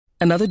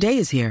Another day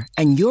is here,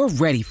 and you're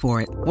ready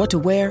for it. What to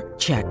wear?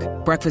 Check.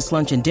 Breakfast,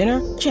 lunch, and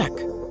dinner? Check.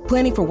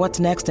 Planning for what's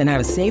next and how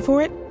to save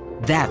for it?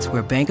 That's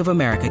where Bank of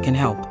America can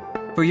help.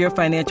 For your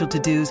financial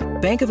to-dos,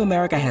 Bank of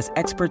America has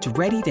experts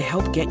ready to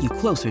help get you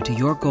closer to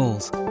your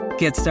goals.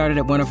 Get started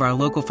at one of our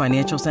local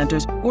financial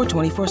centers or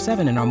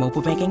 24/7 in our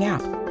mobile banking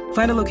app.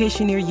 Find a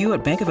location near you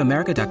at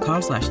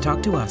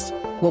bankofamerica.com/talktous.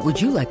 What would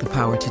you like the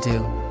power to do?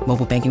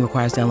 Mobile banking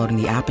requires downloading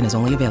the app and is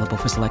only available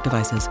for select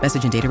devices.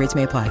 Message and data rates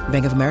may apply.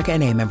 Bank of America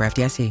N.A., member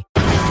FDIC.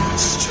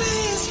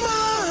 Streets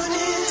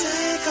morning,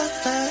 take a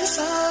face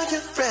on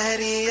your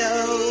radio.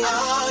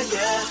 Oh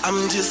yeah,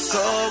 I'm just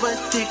so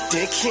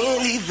addicted,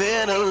 can't leave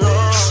it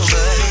alone.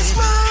 Streets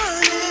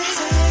morning,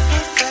 take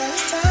a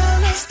face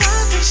time to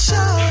start the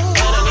show.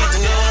 And I need to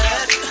know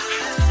that.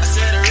 I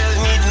said I really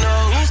need to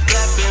know who's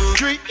clapping.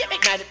 Street,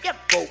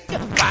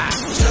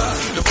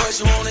 the voice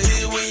you wanna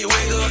hear when you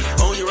wake up.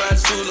 On your ride to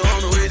school,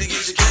 on the way to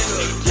get your cake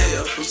up.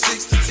 Yeah, from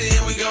 6 to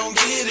 10, we gon'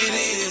 get it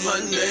in.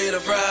 Monday to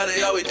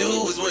Friday, all we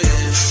do is win.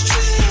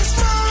 Streets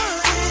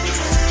morning,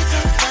 take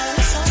a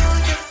face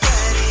on your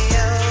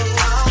radio.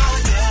 Oh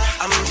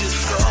yeah, I'm just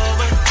so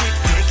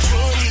addicted,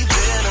 can't leave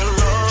it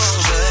alone.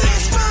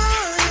 Streets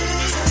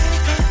morning, take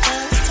a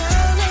face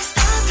time to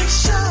start the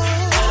show.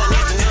 And I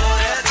need to know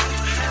that.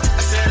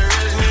 I said I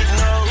really need to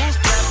know who's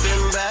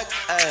clapping back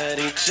at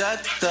each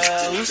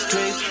other, who's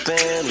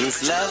creeping, who's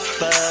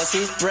lovers,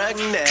 who's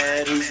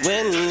pregnant, who's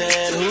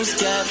winning, who's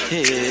got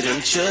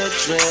hidden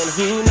children,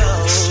 who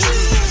knows?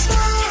 Streets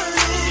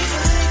morning,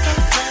 take a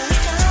face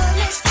time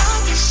to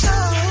start the show.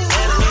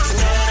 And I need to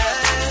know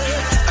that.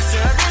 I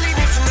said I really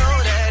need to know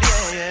that,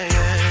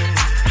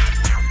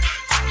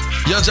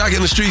 yeah. Yung Joc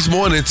in the Streets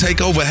morning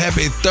takeover.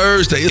 Happy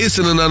Thursday. It's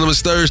an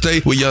Anonymous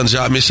Thursday with Yung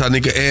Joc, Miss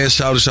Shanika, and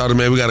Shawty,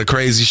 man. We got a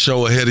crazy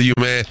show ahead of you,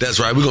 man. That's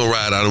right. We're going to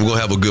ride out and we're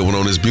going to have a good one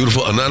on this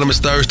beautiful Anonymous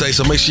Thursday.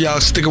 So make sure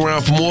y'all stick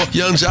around for more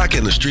Yung Joc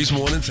in the Streets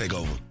morning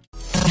takeover.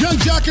 Yung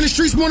Joc in the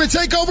Streets morning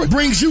takeover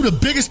brings you the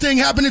biggest thing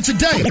happening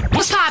today.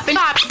 What's poppin'?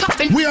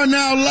 We are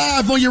now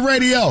live on your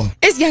radio.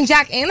 It's Yung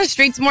Joc in the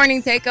Streets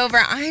morning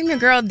takeover. I'm your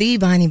girl, The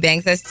Bonnie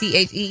Banks. That's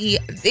Thee,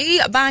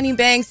 The Bonnie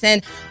Banks.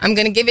 And I'm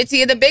going to give it to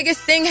you, the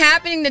biggest thing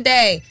happening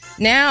today.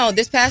 Now,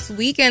 this past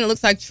weekend, it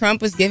looks like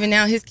Trump was giving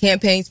out his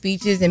campaign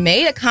speeches and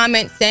made a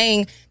comment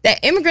saying that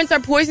immigrants are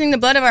poisoning the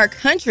blood of our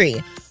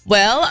country.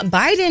 Well,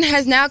 Biden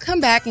has now come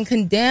back and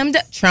condemned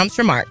Trump's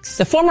remarks.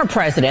 The former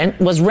president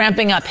was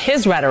ramping up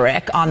his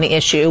rhetoric on the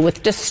issue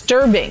with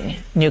disturbing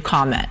new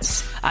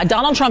comments.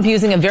 Donald Trump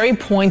using a very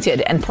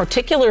pointed and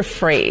particular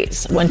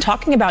phrase when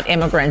talking about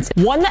immigrants,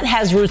 one that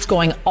has roots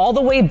going all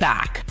the way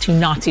back to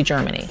Nazi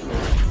Germany.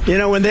 You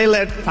know, when they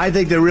I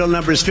think the real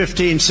number is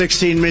 15,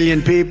 16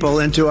 million people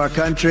into our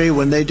country,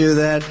 when they do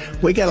that,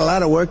 we got a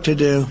lot of work to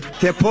do.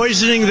 They're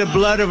poisoning the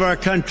blood of our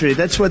country.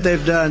 That's what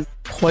they've done.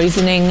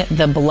 Poisoning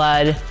the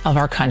blood of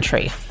our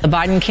country. The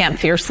Biden camp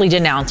fiercely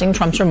denouncing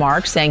Trump's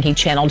remarks, saying he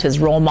channeled his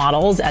role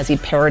models as he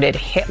parroted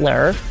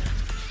Hitler.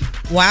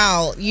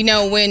 Wow. You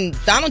know, when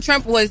Donald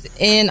Trump was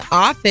in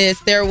office,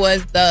 there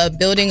was the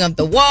building of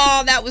the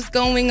wall that was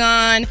going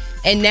on.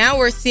 And now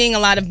we're seeing a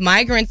lot of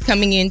migrants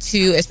coming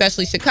into,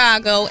 especially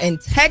Chicago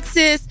and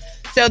Texas.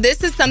 So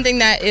this is something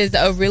that is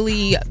a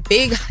really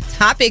big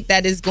topic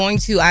that is going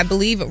to, I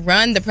believe,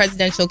 run the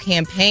presidential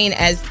campaign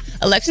as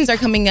elections are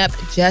coming up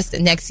just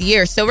next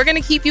year. So we're going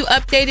to keep you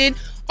updated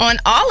on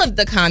all of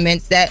the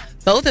comments that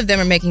both of them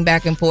are making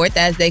back and forth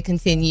as they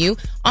continue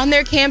on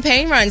their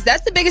campaign runs.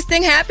 That's the biggest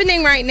thing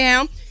happening right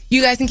now.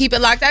 You guys can keep it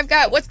locked. I've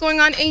got what's going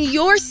on in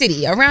your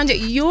city, around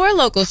your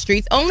local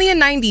streets, only in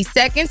 90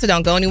 seconds. So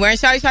don't go anywhere. And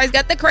Shawty's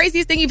got the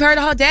craziest thing you've heard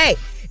all day.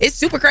 It's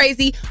super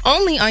crazy,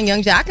 only on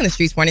Yung Joc in the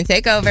Streets Morning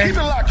Takeover. Keep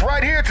it locked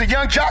right here to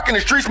Yung Joc in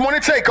the Streets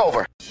morning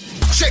takeover.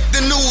 Check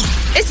the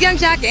news. It's Yung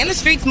Joc in the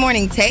Streets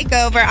Morning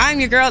Takeover. I'm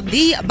your girl,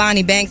 The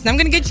Bonnie Banks, and I'm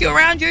going to get you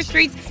around your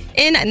streets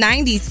in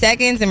 90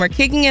 seconds. And we're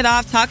kicking it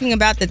off talking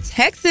about the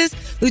Texas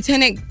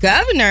Lieutenant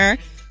Governor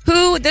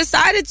who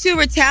decided to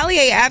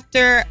retaliate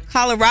after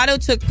Colorado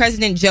took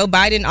President Joe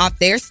Biden off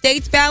their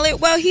state's ballot.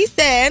 Well, he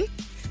said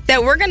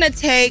that we're going to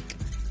take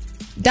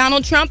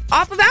Donald Trump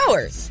off of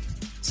ours.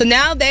 So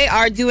now they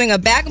are doing a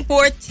back and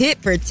forth tit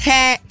for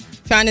tat,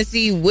 trying to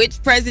see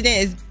which president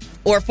is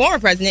or former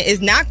president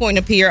is not going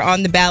to appear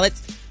on the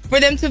ballots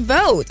for them to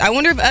vote. I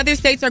wonder if other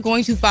states are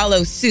going to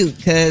follow suit,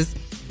 because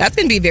that's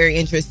going to be very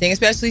interesting,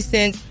 especially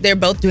since they're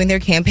both doing their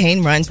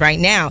campaign runs right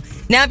now.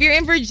 Now, if you're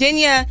in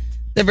Virginia,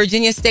 the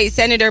Virginia state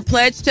senator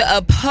pledged to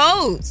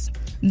oppose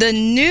the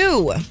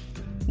new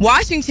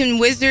Washington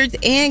Wizards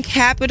and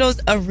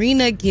Capitals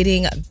arena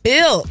getting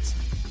built,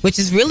 which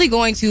is really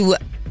going to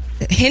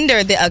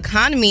hinder the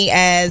economy,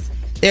 as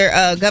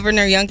their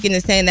Governor Youngkin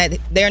is saying that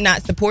they're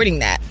not supporting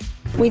that.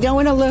 We don't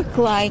want to look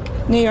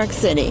like New York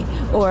City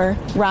or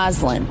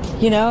Roslyn,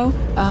 you know?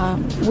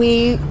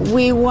 We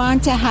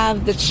want to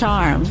have the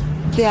charm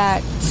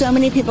that so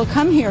many people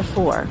come here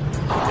for.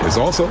 There's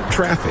also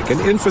traffic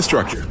and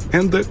infrastructure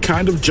and the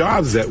kind of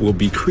jobs that will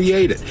be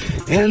created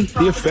and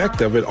the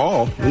effect of it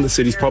all in the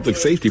city's public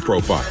safety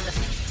profile.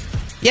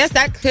 Yes,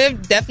 that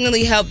could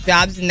definitely help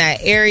jobs in that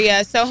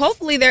area. So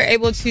hopefully they're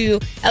able to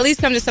at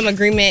least come to some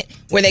agreement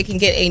where they can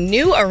get a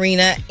new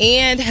arena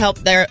and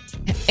help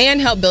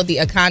build the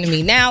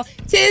economy. Now,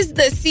 'tis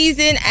the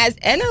season as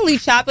NLE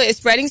Choppa is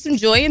spreading some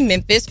joy in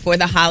Memphis for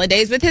the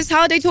holidays with his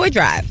holiday toy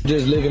drive.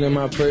 Just living in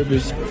my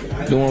purpose,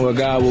 doing what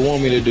God would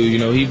want me to do. You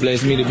know, he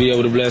blessed me to be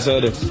able to bless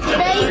others.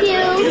 Thank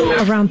you.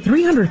 Around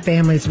 300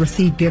 families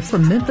received gifts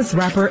from Memphis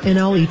rapper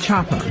NLE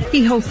Choppa.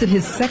 He hosted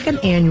his second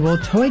annual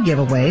toy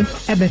giveaway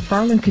at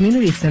McFarland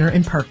Community Center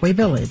in Parkway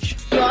Village.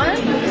 You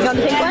want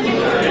to take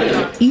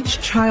one?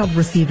 Each child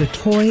received a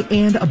toy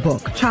and a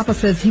book. Choppa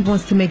says he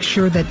wants to make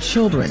sure that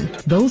children,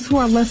 those who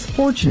are less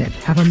fortunate,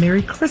 have a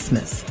Merry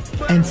Christmas,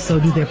 and so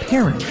do their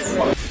parents.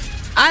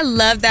 I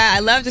love that. I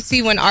love to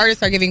see when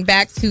artists are giving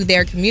back to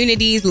their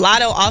communities.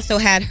 Lotto also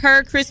had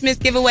her Christmas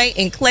giveaway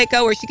in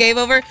Clayco where she gave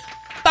over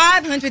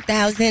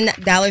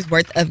 $500,000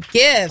 worth of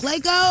gifts.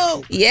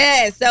 Clayco!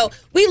 Yeah, so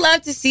we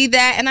love to see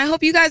that, and I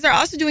hope you guys are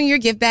also doing your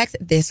give backs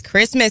this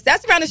Christmas.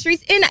 That's Around the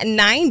Streets in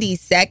 90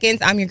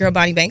 seconds. I'm your girl,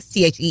 Bonnie Banks,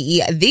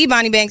 THEE, the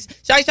Bonnie Banks.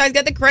 Shawty's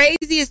got the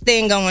craziest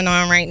thing going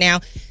on right now.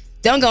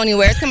 Don't go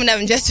anywhere. It's coming up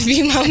in just a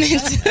few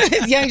moments.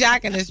 It's Young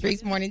Jock in the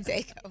Streets Morning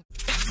Takeover.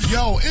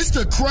 Yo, it's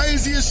the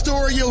craziest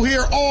story you'll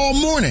hear all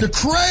morning. The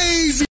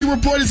crazy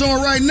report is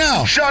on right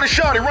now.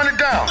 Shawty, run it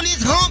down. On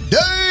this hump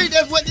day,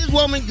 that's what this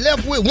woman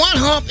left with. One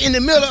hump in the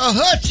middle of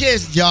her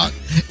chest, Jock,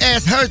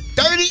 as her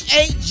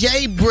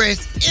 38J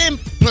breast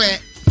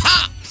implant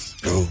pops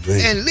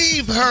and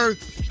leave her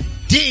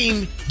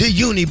deemed the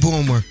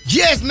uniboomer.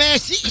 Yes, man,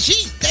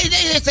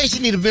 they say she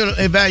need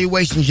a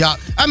evaluation, Jock.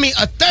 I mean,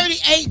 a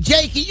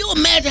 38J, can you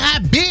imagine how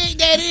big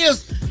that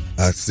is?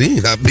 I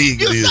seen how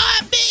big it is. You saw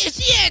how big?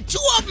 She had two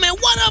of them and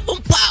one of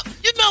them popped.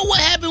 You know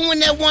what happened when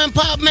that one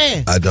popped,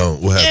 man? I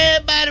don't. What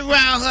happened? Everybody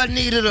around her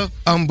needed an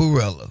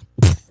umbrella.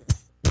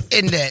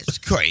 And that's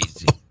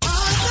crazy.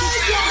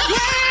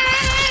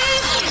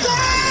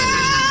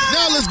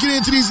 Now let's get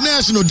into these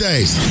national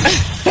days.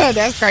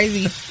 That's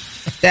crazy.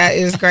 That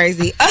is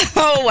crazy.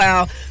 Oh,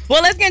 wow.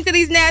 Well, let's get into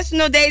these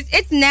national days.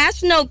 It's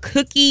National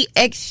Cookie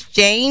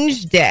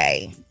Exchange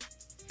Day.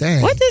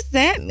 Dang. What does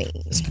that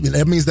mean?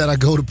 That means that I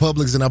go to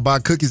Publix and I buy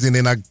cookies and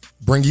then I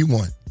bring you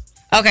one.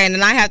 Okay, and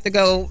then I have to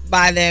go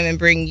buy them and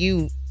bring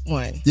you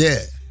one. Yeah.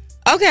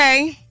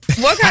 Okay.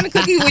 What kind of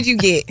cookie would you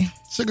get?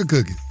 Sugar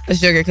cookie. A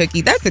sugar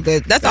cookie.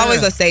 That's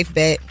always a safe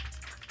bet.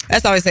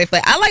 That's always a safe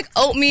bet. I like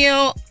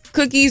oatmeal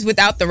cookies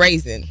without the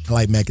raisin. I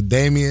like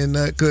macadamia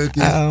nut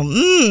cookies. No,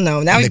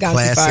 now we've gone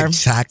too far. Classic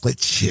chocolate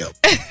chip.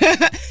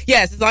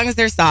 Yes, as long as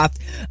they're soft.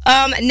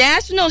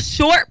 National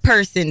Short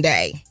Person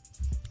Day.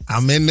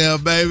 I'm in there,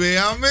 baby.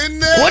 I'm in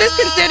there. What is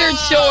considered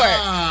short?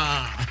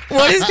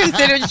 What is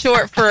considered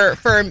short for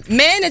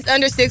men? It's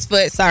under 6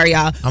 foot. Sorry,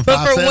 y'all.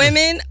 But for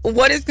women,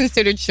 what is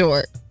considered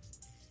short?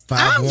 5'1".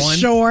 I'm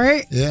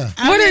short. Yeah.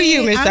 What are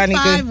you, Miss Shanika?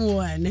 I'm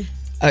 5'1".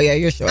 Oh yeah,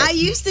 you're short. I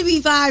used to be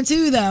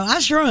 5'2", though. I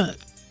shrunk.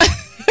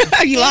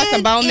 You lost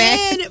some bone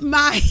mass.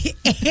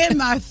 And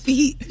my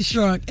feet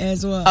shrunk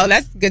as well. Oh,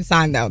 that's a good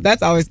sign though.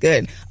 That's always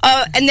good.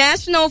 A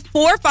National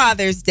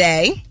Forefathers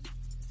Day.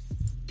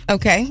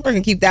 Okay, we're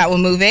gonna keep that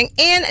one moving.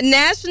 And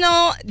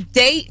National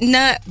Date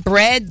Nut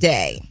Bread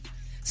Day.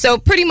 So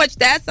pretty much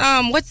that's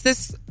what's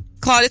this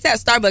called? It's at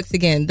Starbucks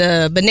again.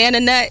 The banana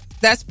nut.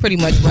 That's pretty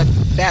much what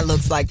that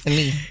looks like to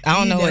me. I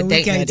don't know what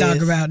date nut is. We can't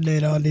talk about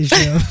that on this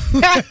show.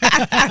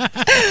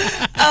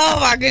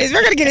 Oh my goodness,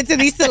 we're gonna get into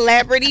these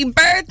celebrity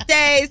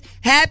birthdays.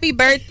 Happy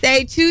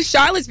birthday to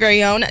Charlotte's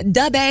very own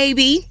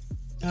DaBaby.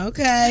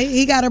 Okay,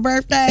 he got a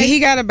birthday. He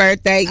got a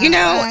birthday. You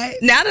know,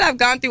 now that I've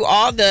gone through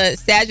all the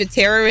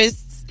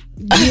Sagittarius.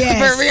 Yes.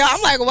 For real, I'm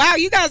like, wow,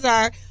 you guys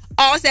are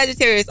all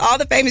Sagittarius. All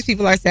the famous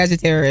people are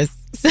Sagittarius.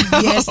 So.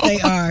 Yes,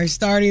 they are.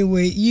 Starting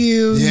with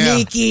you,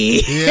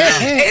 Nikki. Yeah.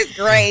 It's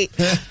great.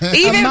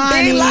 Even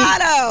Big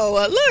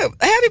Lotto.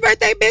 Look, happy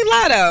birthday, Big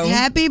Lotto.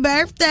 Happy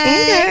birthday.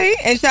 Okay.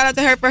 And shout out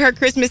to her for her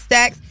Christmas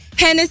stacks.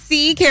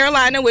 Hennessy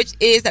Carolina, which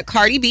is a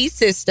Cardi B's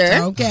sister.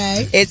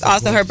 Okay. It's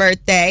also her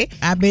birthday.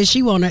 I bet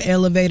she want an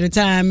elevator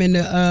time in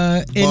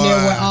there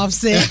with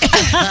Offset.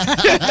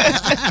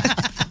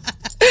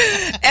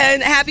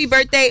 And happy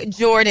birthday,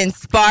 Jordan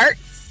Sparks.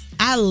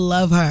 I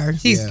love her.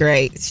 She's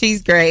great.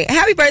 She's great.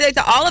 Happy birthday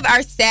to all of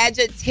our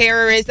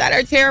Sagittarius that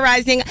are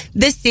terrorizing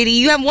the city.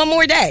 You have one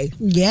more day.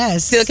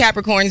 Yes. Still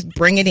Capricorns,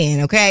 bring it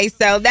in, okay?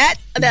 So that's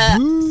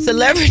the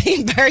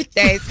celebrity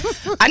birthdays.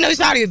 I know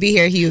Shawty would be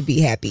here. He would be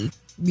happy.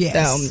 Yes.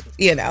 So,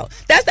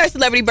 that's our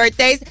celebrity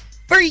birthdays.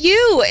 For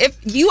you, if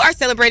you are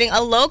celebrating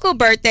a local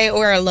birthday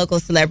or a local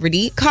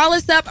celebrity, call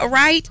us up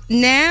right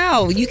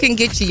now. You can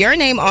get your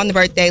name on the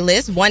birthday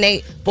list,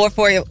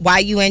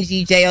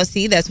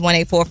 1-844-YUNGJOC. That's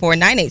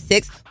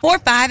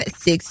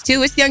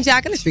 1-844-986-4562. It's Young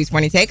Jock in the Streets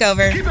Morning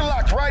Takeover. Keep it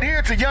locked right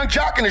here to Young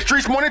Jock in the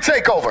Streets Morning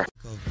Takeover.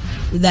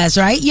 That's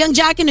right. Young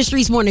Jock in the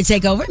Streets Morning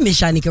Takeover.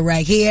 Miss Shanika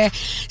right here.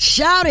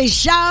 Shout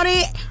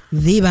it.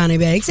 The Bonnie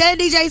Banks and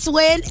DJ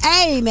Swin.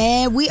 Hey,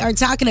 man, we are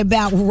talking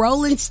about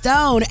Rolling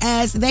Stone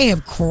as they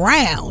have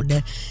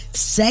crowned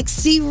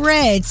Sexy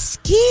Red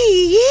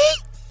Ski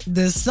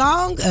the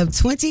song of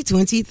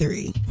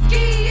 2023.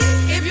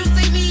 If you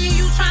see me and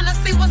you tryna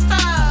see what's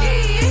up,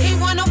 he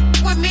wanna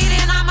with me,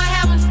 then I'ma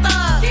have him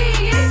stuck.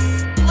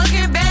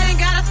 Looking bad and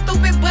got a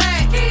stupid butt.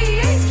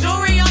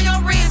 Jewelry on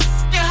your wrist,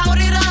 you hold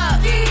it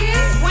up.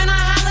 When I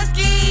holler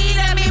ski,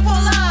 that me pull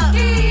up.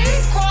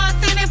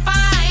 Crossing and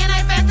fine, and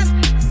I fast as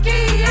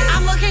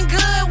I'm looking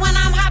good when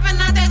I'm hopping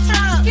out that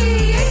truck.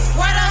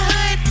 Where the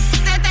hood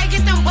that they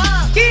get them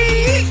bucks.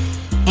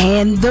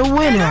 And the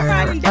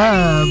winner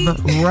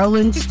of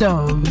Rolling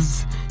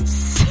Stones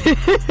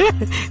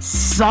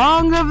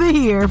Song of the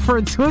Year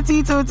for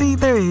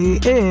 2023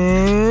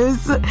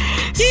 is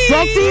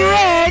Sexy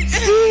Red.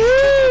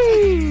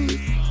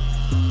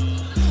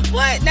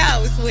 What?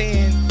 No,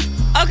 Swin.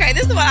 Okay,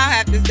 this is what I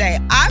have to say.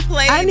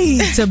 I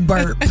need to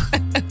burp.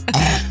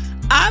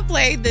 I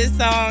played this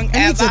song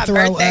at my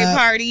birthday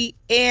party,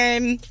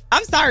 and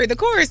I'm sorry, the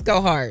chorus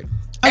go hard.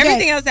 Okay.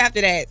 Everything else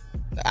after that,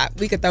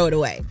 we could throw it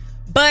away.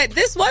 But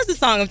this was the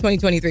song of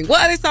 2023.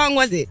 What other song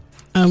was it?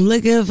 I'm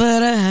looking for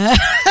the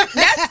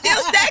That's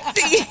still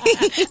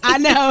sexy. I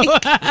know.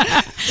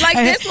 Like,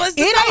 this was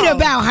the It song. ain't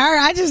about her.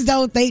 I just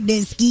don't think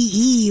that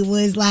Ski-E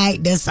was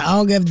like the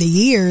song of the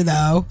year,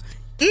 though.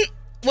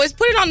 Was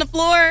Put It on the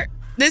Floor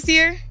this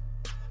year?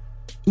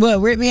 What,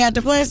 Rip Me Out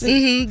the Plastic?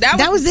 Mm-hmm.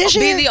 That was this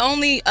year? Be the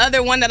only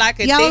other one that I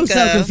could Y'all, think of.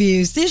 I'm so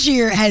confused. This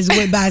year has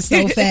went by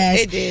so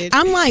fast. It did.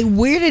 I'm like,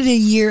 where did a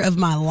year of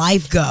my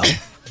life go?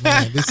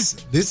 Man,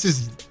 this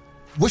is...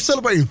 We're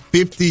celebrating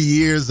 50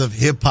 years of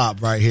hip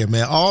hop right here,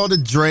 man. All the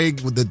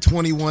Drake with the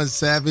 21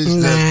 Savage,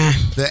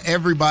 the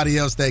everybody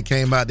else that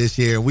came out this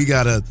year.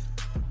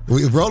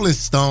 Rolling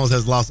Stones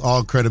has lost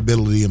all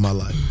credibility in my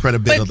life.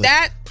 Credibility.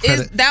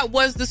 But that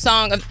was the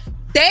song of.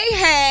 They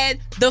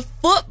had the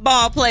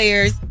football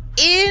players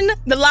in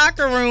the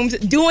locker rooms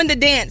doing the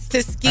dance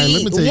to Ski. Hey,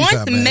 let me tell you Once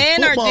something, man.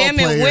 men are Football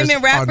jamming players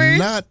women rappers, are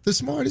not the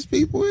smartest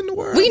people in the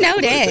world. we know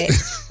that.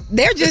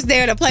 They're just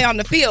there to play on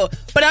the field.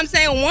 But I'm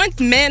saying once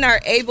men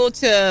are able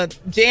to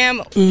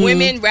jam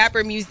women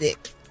rapper music,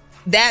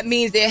 that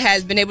means it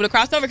has been able to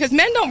cross over because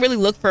men don't really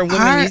look for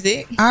women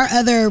music. Our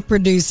other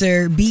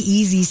producer,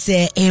 B-Easy,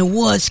 said, and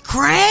what's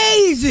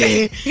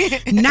crazy,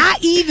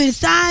 not even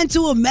signed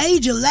to a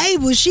major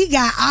label, she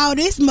got all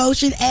this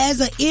motion as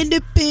an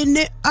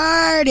independent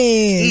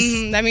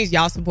artist. That means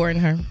y'all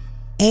supporting her.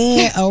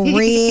 And a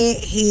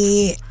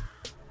redhead.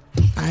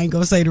 I ain't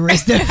gonna say the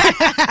rest of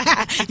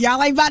it.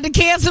 Y'all ain't about to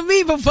cancel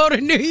me before the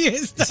New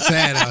Year's stuff. It's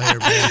sad out here,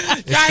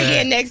 man. Try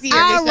again next year.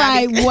 All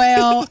right,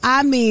 well,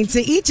 I mean,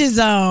 to each his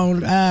own.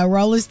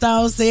 Rolling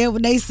Stones said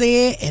what they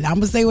said, and I'm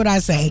gonna say what I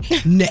say.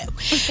 No.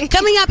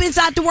 Coming up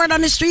inside the Word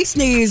on the Streets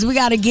news, we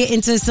got to get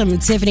into some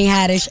Tiffany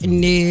Haddish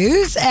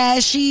news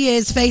as she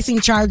is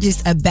facing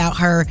charges about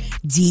her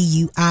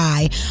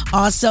DUI.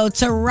 Also,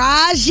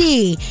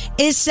 Taraji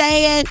is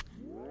saying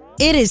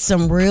it is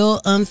some real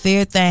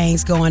unfair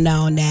things going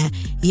on now.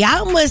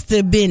 Y'all must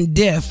have been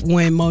deaf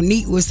when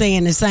Monique was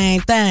saying the same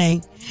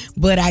thing.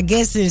 But I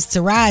guess since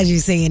Taraji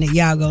saying it,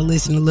 y'all go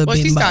listen a little bit more.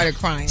 Well, she started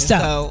crying,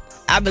 so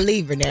I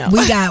believe her now.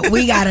 We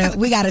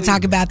gotta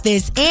talk about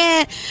this.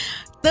 And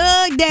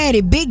Thug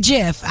Daddy, Big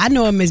Jeff. I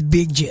know him as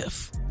Big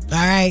Jeff. All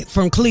right,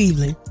 from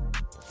Cleveland,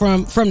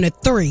 from the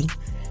 3.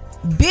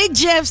 Big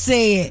Jeff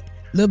said,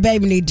 "Little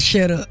baby need to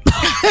shut up."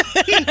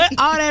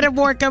 All that and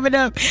more coming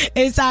up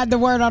inside the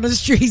Word on the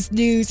Streets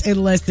news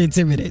in less than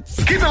 10 minutes.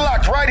 Keep it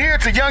locked right here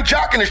to Young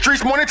Jock and the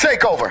Streets Morning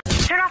Takeover.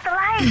 Turn off the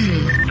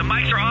lights. The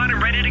mics are on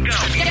and ready to go.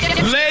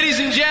 Ladies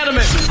and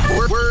gentlemen.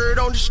 Word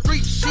on the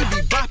street, she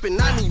be bopping,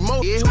 I need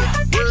more. Yeah.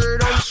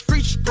 Word on the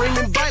street,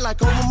 screaming bite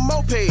like on a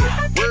moped.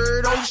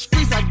 Word on the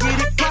streets, I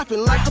get it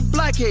popping like a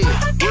blackhead.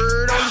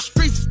 Word on the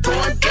streets,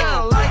 going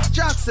down like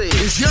Jock said.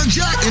 It's Young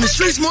Jock and the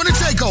Streets Morning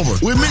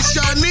Takeover with Miss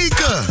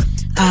Shanika.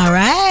 All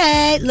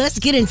right, let's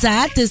get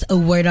inside this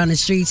Word on the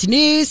Streets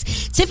news.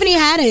 Tiffany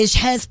Haddish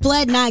has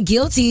pled not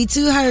guilty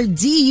to her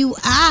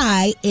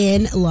DUI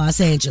in Los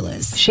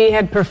Angeles. She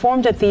had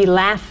performed at the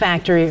Laugh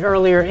Factory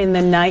earlier in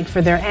the night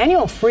for their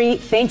annual free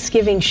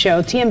Thanksgiving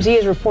show. TMZ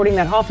is reporting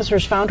that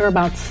officers found her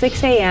about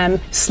 6 a.m.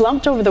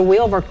 slumped over the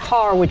wheel of her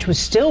car, which was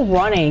still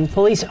running.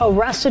 Police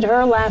arrested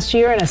her last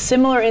year in a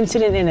similar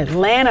incident in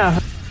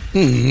Atlanta.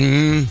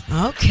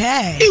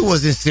 Okay. It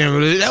wasn't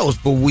similar. That was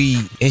for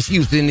weed, and she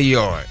was in the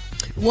yard.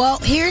 Well,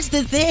 here's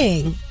the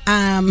thing.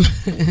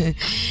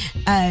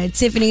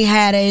 Tiffany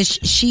Haddish,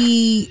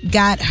 she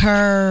got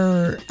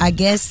her, I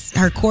guess,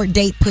 her court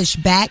date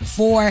pushed back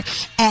for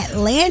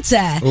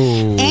Atlanta.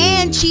 Ooh.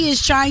 And she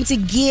is trying to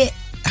get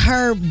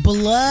her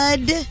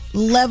blood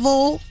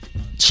level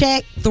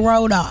check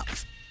thrown out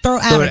of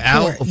court. Throw it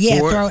out of court? Yeah,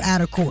 throw it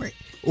out of court.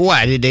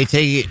 Why? Did they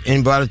take it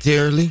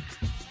involuntarily?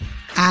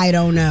 I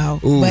don't know,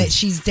 but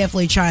she's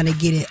definitely trying to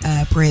get it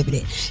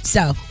prohibited.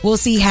 So we'll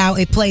see how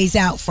it plays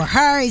out for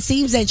her. It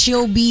seems that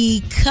she'll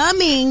be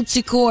coming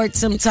to court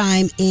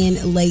sometime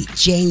in late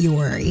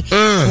January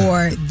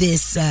for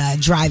this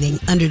driving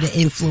under the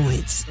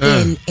influence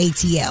in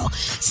ATL.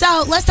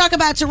 So let's talk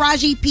about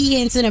Taraji P.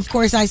 Henson. Of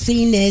course, I've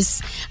seen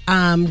this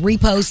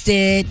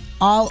reposted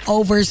all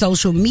over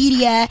social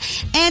media.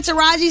 And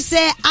Taraji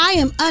said, I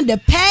am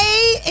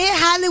underpaid in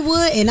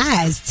Hollywood and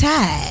I is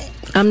tired.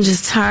 I'm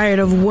just tired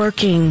of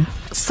working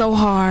so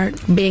hard,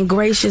 being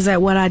gracious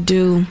at what I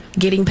do,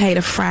 getting paid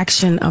a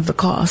fraction of the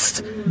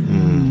cost.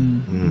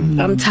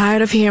 I'm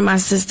tired of hearing my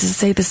sisters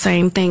say the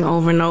same thing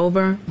over and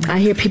over. I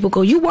hear people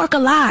go, you work a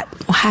lot.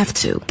 Well, have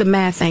to. The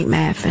math ain't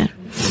mathing.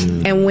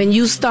 And when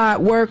you start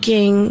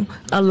working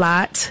a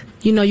lot,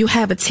 you know, you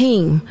have a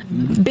team.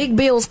 Big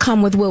bills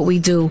come with what we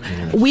do.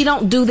 We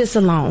don't do this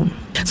alone.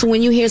 So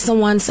when you hear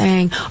someone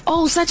saying,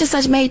 oh, such and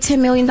such made $10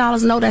 million,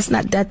 no, that's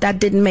not, that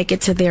didn't make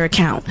it to their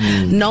account.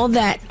 Know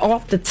that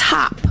off the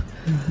top,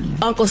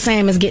 Uncle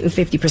Sam is getting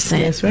 50%.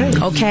 That's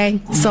right.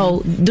 Okay?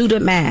 So do the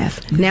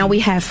math. Now we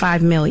have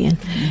 $5 million.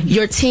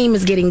 Your team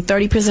is getting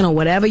 30% or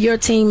whatever your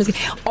team is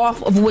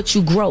off of what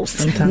you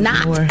grossed,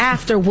 not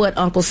after what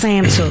Uncle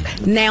Sam took.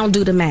 Now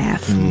do the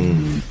math.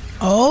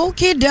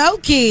 Okie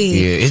dokie.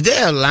 Yeah, is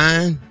there a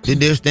line that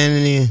they're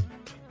standing in?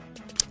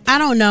 I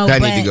don't know. I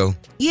but, need to go.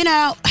 You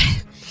know,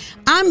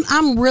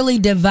 I'm really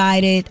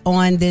divided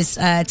on this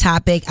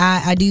topic.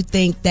 I do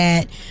think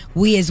that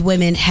we as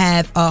women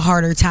have a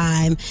harder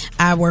time.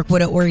 I work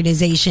with an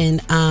organization,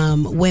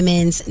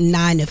 Women's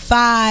 9 to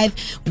 5,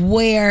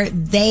 where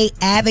they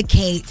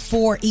advocate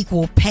for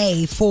equal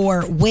pay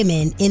for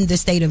women in the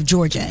state of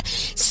Georgia.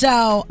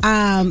 So,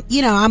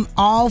 you know, I'm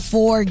all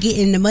for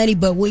getting the money,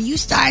 but when you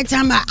start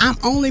talking about I'm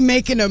only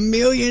making $1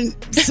 million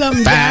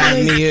something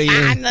 $5 million.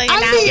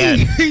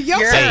 I mean,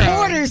 your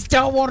supporters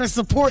don't want to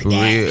support that.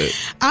 Weird.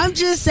 I'm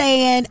just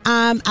saying,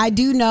 I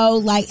do know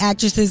like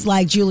actresses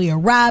like Julia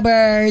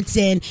Roberts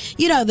and,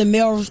 you know, the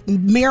Meryl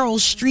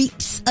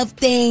Streeps of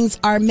things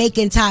are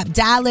making top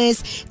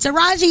dollars.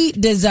 Taraji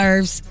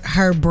deserves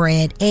her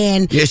bread.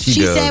 And yes,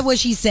 she does. Said what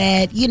she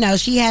said. You know,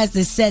 she has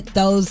to set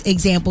those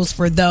examples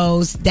for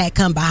those that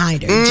come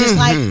behind her. Just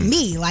like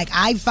me. Like,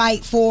 I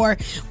fight for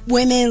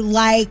women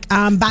like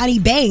Bonnie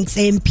Banks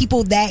and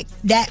people that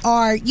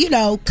are, you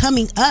know,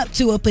 coming up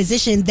to a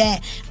position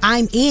that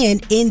I'm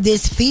in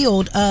this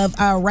field of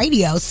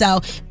radio. So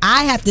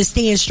I have to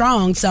stand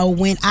strong. So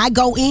when I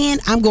go in,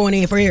 I'm going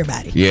in for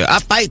everybody. Yeah, I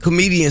fight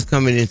comedians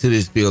coming into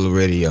this field of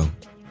radio.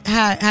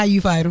 How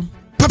you fight them?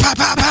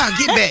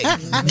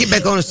 Get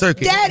back on the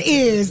circuit. That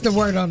is the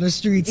word on the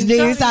streets.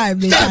 This I'm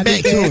Miss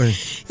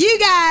Shanika. You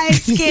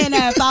guys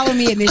can follow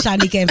me at Miss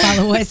Shanika and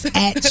follow us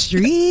at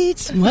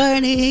Streets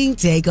Morning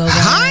Takeover.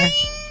 Hi.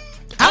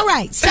 All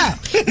right, so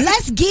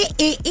let's get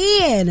it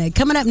in.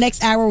 Coming up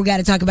next hour, we got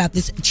to talk about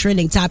this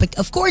trending topic.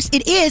 Of course,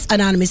 it is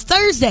Anonymous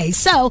Thursday,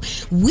 so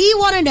we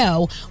want to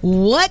know,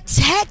 what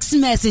text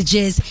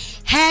messages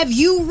have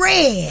you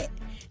read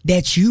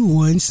that you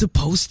weren't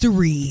supposed to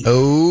read?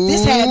 Oh.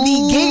 This had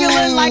me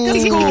giggling like a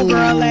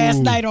schoolgirl last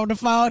night on the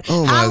phone.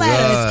 Oh, my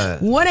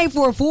God.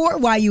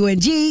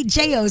 1-844-YUNG.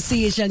 JOC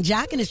is Young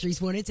Jock in the Streets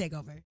Morning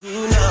Takeover.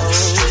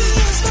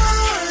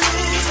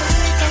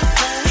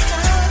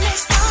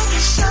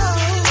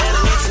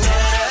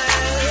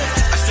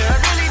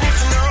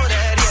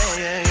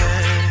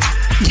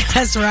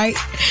 That's right.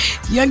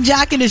 Young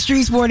Jock in the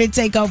Streets Morning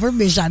Takeover.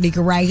 Miss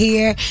Shanika right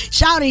here.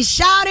 Shout it,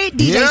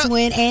 DJ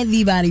Swin and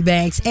the Bonnie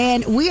Banks.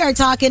 And we are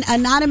talking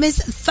Anonymous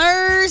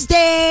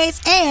Thursdays.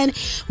 And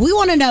we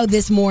want to know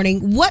this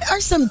morning, what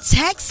are some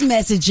text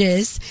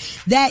messages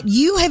that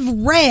you have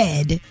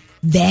read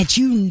that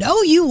you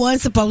know you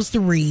weren't supposed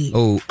to read?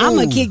 I'm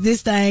going to kick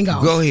this thing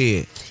off. Go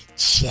ahead.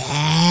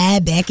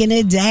 Chad, back in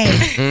the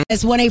day.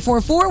 That's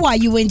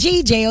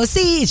 1-844-YUNG. JOC.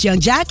 It's Young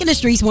Jock in the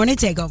Streets Morning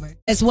Takeover.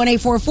 That's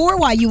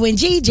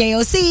 1-844-YUNG.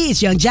 JOC.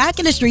 It's Young Jock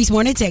in the Streets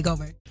Morning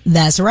Takeover.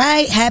 That's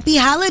right. Happy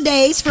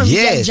holidays from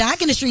Young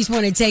Jock in the Streets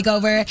Morning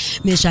Takeover.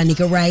 Miss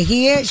Shanika right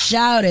here.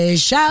 Shout it.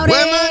 Where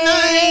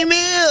my name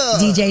is?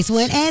 DJ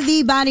Swin and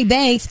the Bonnie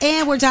Banks.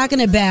 And we're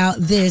talking about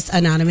this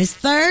Anonymous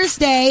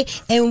Thursday.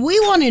 And we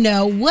want to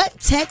know, what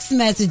text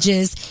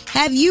messages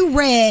have you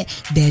read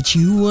that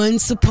you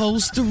weren't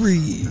supposed to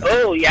read?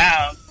 Oh,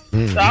 yeah.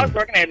 So I was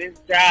working at this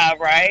job,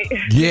 right?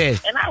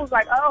 Yes. And I was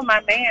like, oh, my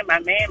man,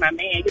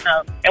 you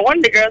know. And one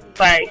of the girls was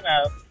like, you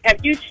know,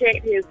 have you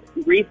checked his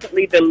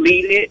recently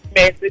deleted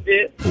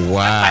messages?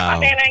 Wow. My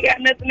man ain't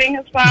got nothing in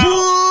his phone.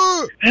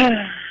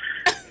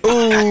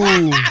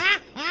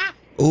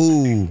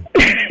 Ooh.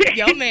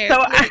 Yo, man.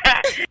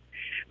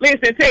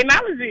 Listen,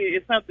 technology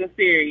is something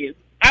serious.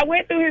 I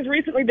went through his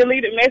recently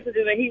deleted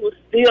messages and he was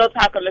still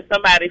talking to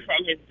somebody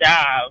from his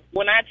job.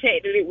 When I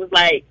checked it, it was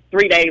like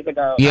 3 days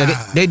ago.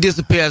 Yeah, they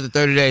disappear after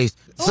 30 days.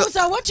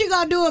 So what you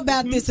gonna do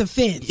about this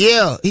offense?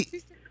 Yeah.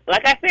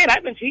 Like I said,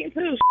 I've been cheating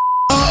too.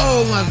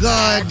 Oh my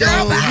God,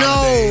 no.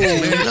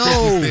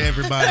 Christmas to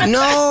everybody.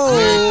 No.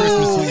 Merry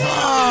Christmas,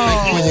 sweetheart.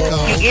 Thank you for your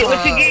call. You get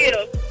what you give.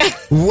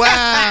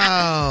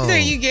 Wow. So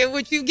you get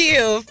what you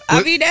give.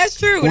 I mean, that's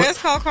true. That's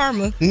called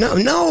karma.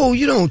 No,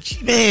 you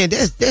don't. Man,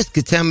 that's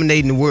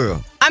contaminating the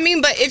world. I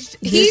mean, but if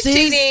he's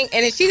cheating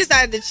and if she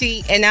decided to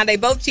cheat and now they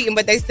both cheating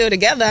but they still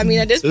together, I mean,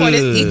 at this point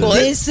it's equal.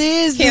 This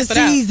is the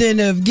season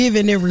of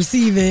giving and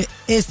receiving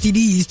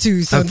STDs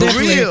too. So for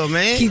definitely real,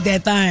 man. keep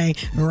that thing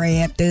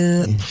wrapped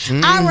up.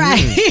 All right.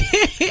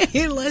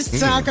 Let's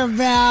talk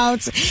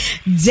about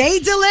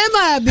date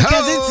dilemma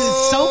because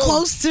it's so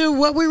close to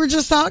what we were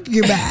just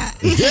talking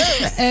about.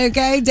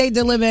 Okay, date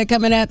dilemma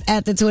coming up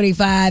at the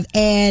 25.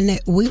 And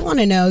we want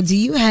to know, do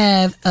you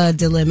have a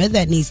dilemma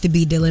that needs to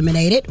be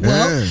eliminated?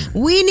 Well,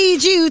 we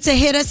need you to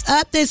hit us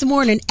up this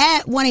morning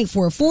at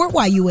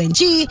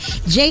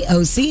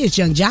 1-844-YUNG-JOC. It's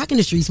Young Jock in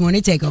the Streets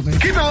Morning Takeover.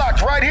 Keep it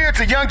locked right here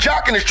to Young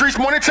Jock in the Streets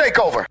Morning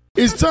Takeover.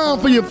 It's time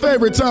for your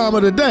favorite time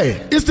of the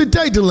day. It's the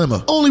Date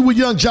Dilemma, only with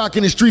Young Jock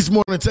in the Streets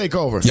Morning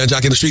Takeover. Young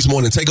Jock in the Streets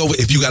Morning Takeover.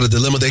 If you got a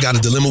dilemma, they got a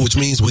dilemma, which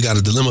means we got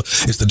a dilemma.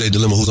 It's the Date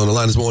Dilemma. Who's on the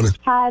line this morning?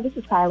 Hi, this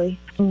is Kylie.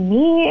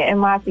 Me and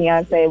my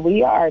fiance,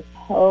 we are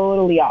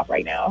totally off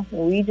right now.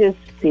 We just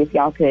see if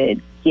y'all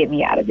could get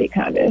me out of it,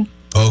 kind of.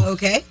 Oh.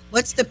 Okay.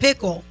 What's the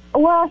pickle?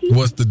 Well,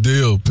 what's the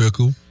deal,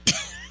 Pickle?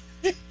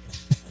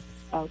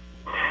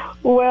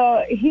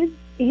 Well, he's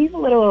a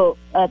little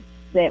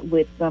upset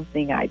with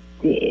something I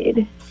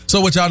did. So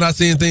what, y'all not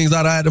seeing things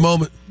out of at the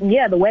moment?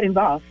 Yeah, the wedding's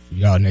off.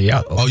 Y'all.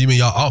 Oh, you mean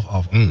y'all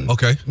off?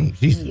 Okay.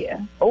 Yeah.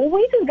 Well,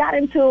 we just got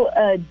into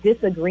a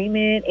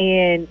disagreement,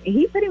 and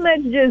he pretty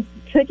much just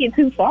took it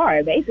too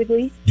far,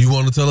 basically. You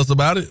want to tell us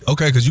about it?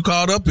 Okay, because you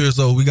called up here,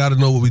 so we got to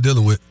know what we're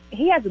dealing with.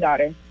 He has a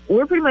daughter.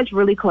 We're pretty much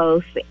really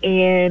close,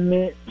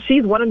 and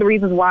she's one of the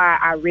reasons why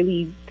I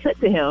really took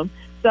to him.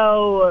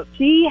 So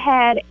she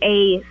had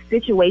a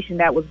situation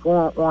that was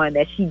going on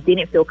that she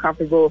didn't feel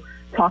comfortable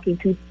talking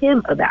to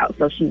him about.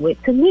 So she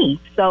went to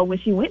me. So when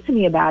she went to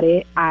me about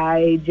it,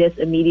 I just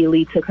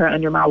immediately took her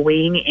under my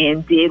wing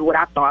and did what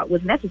I thought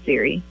was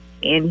necessary.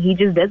 And he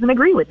just doesn't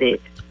agree with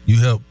it. You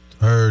helped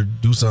her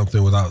do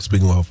something without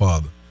speaking with her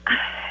father?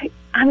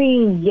 I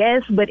mean,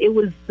 yes, but it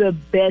was the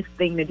best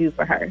thing to do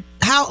for her.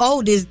 How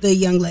old is the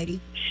young lady?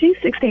 She's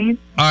 16.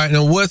 All right,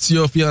 now what's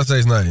your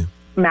fiance's name?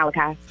 Malachi.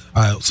 All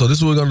right, so this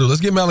is what we're going to do.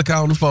 Let's get Malachi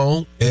on the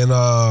phone and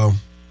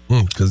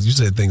because you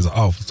said things are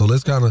off. So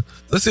let's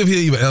see if he'll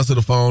even answer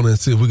the phone and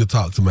see if we can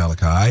talk to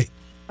Malachi, all right?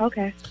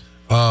 Okay.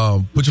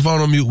 Put your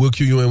phone on mute. We'll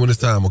cue you in when it's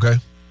time, okay?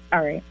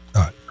 All right.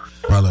 All right.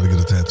 Probably let her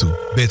get a tattoo.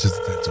 Bitch, it's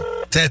a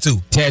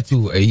tattoo.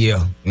 Tattoo,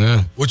 yeah.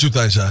 What you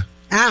think, Shy?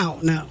 I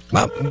don't know.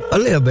 A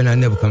little bit. I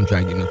never come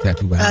try to get no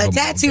tattoo.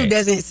 Tattoo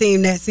doesn't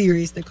seem that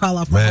serious to call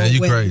off. Man,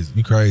 you crazy.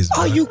 You crazy.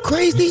 Oh, you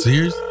crazy? You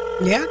serious?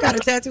 Yeah, I got a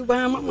tattoo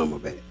behind my mama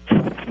back.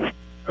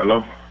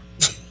 Hello?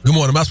 Good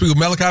morning. May I speak with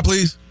Malachi,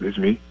 please? It's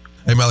me.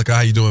 Hey, Malachi, how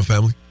you doing,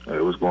 family?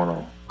 Hey, what's going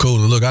on? Cool.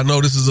 And look, I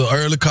know this is an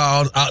early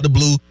call, out the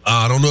blue.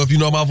 I don't know if you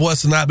know my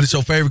voice or not, but it's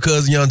your favorite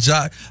cousin, Young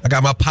Jock. I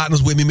got my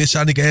partners with me, Miss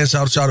Shanika and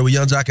Shawty with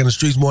Young Jock in the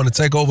Streets Morning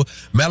Takeover.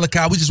 Malachi,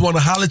 we just want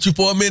to holler at you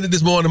for a minute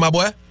this morning, my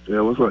boy. Yeah,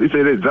 what's up? You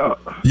say that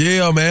Jock?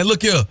 Yeah, man.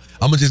 Look here.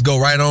 I'm going to just go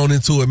right on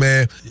into it,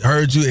 man.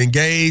 Heard you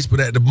engaged, but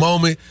at the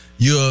moment,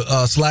 you're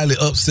slightly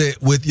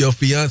upset with your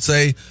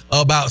fiance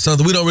about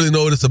something. We don't really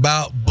know what it's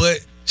about,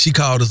 but she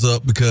called us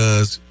up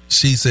because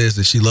she says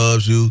that she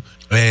loves you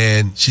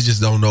and she just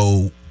don't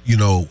know,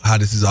 how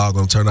this is all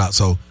going to turn out.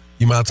 So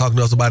you mind talking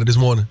to us about it this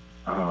morning?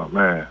 Oh,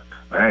 man.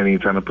 I ain't even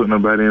trying to put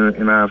nobody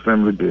in our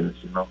family business,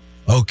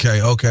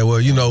 Okay. Well,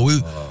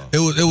 it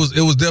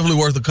was definitely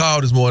worth a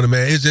call this morning,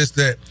 man. It's just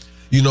that,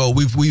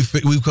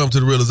 we've come to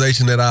the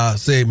realization that our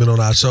segment on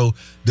our show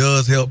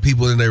does help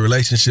people in their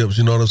relationships,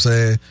 you know what I'm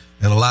saying?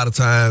 And a lot of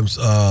times,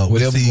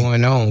 whatever's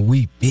going on,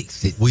 we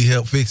fix it. We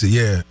help fix it,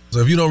 yeah. So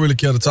if you don't really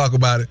care to talk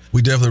about it,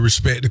 we definitely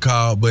respect the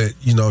call. But,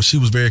 she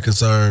was very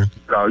concerned.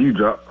 Call you,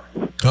 Jock.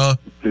 Huh?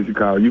 Did she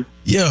call you?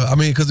 Yeah, I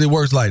mean, because it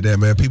works like that,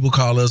 man. People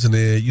call us and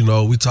then,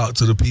 we talk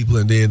to the people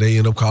and then they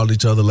end up calling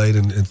each other later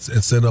and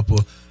set up a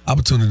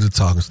opportunity to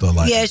talk and stuff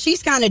like that. Yeah,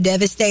 she's kind of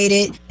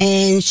devastated,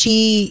 and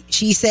she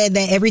said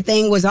that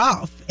everything was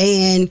off,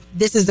 and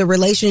this is a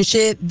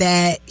relationship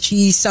that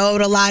she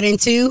sold a lot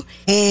into,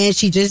 and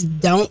she just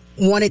don't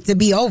want it to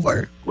be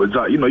over. Well,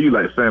 Jock, you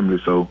like family,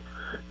 so,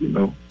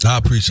 I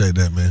appreciate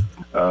that, man.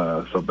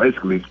 So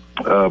basically,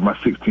 my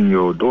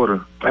 16-year-old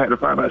daughter, I had to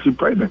find out she's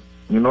pregnant,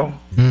 in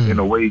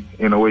a way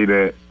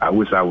that I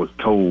wish I was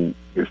told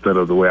instead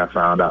of the way I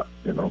found out,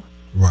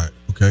 Right,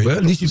 okay. Well,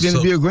 at least you're going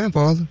to be a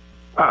grandfather.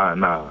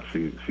 Nah.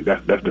 See,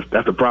 that's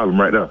the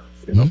problem right there.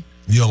 You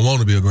don't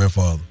want to be a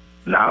grandfather.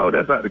 No,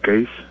 that's not the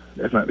case.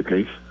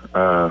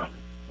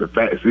 The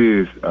fact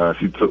is,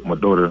 she took my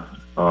daughter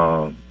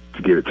to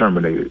get it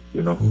terminated.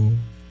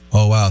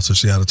 Oh wow! So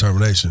she had a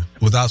termination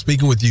without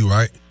speaking with you,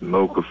 right?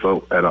 No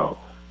consult at all.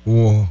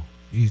 Whoa!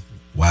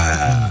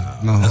 Wow!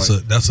 That's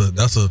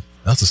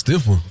a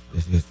stiff one.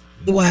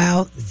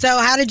 Wow! So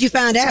how did you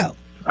find out?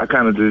 I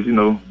kind of just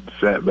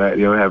sat back,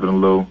 having a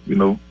little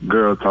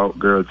girl talk,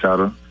 girl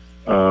chatter.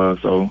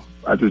 So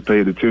I just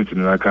paid attention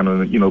and I kind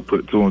of,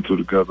 put two and two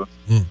together.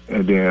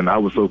 And then I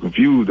was so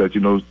confused that,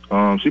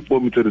 she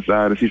pulled me to the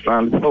side and she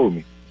finally told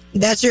me.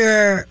 That's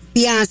your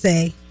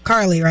fiance,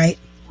 Carly, right?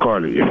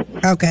 Carly, yeah.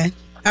 Okay.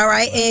 All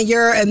right. And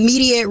your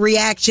immediate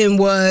reaction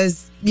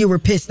was you were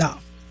pissed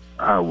off.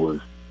 I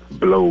was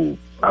blowed.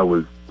 I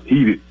was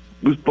heated.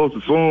 We're supposed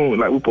to soon,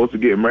 like, we're supposed to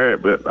get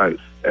married, but, like,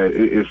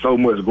 it's so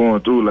much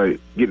going through, like,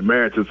 getting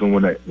married to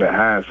someone that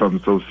hides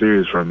something so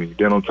serious from me.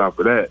 Then on top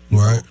of that,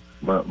 right,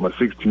 my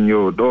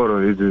 16-year-old daughter,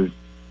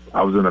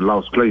 I was in a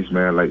lost place,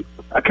 man. Like,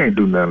 I can't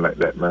do nothing like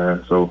that,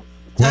 man. So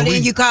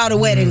then you called the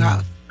wedding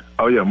off.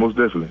 Oh, yeah, most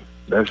definitely.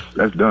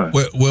 That's done.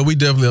 Well, we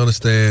definitely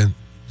understand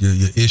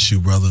your issue,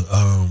 brother.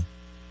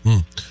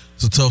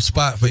 It's a tough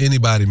spot for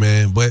anybody,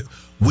 man. But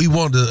we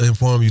want to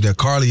inform you that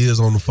Carly is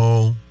on the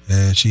phone,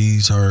 and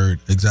she's heard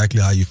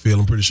exactly how you feel.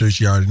 I'm pretty sure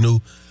she already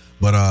knew.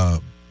 But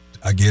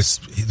I guess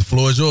the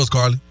floor is yours,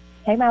 Carly.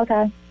 Hey,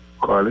 Malachi.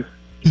 Carly.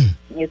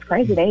 It's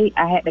crazy.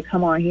 I had to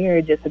come on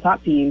here just to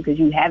talk to you because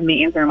you haven't been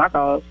answering my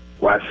calls.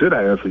 Why should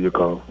I answer your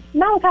call?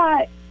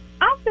 Malachi,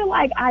 I feel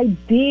like I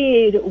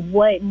did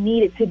what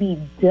needed to be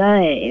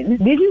done.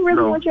 Did you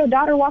really want your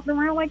daughter walking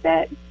around like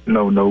that?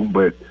 No,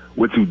 but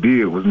what you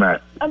did was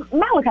not.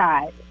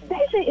 Malachi,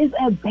 Deja is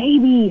a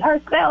baby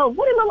herself.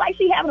 What it look like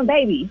she having a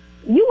baby?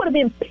 You would have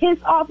been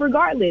pissed off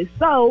regardless.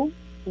 So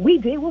we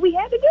did what we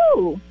had to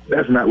do.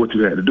 That's not what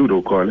you had to do,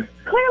 though, Carly.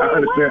 Clearly, I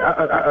understand.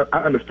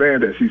 I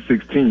understand that she's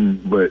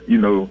 16, but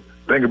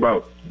think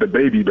about the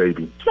baby.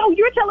 So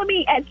you're telling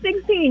me at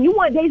 16 you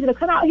want Deja to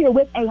come out here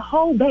with a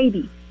whole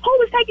baby? Who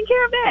was taking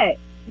care of that?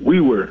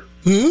 We were.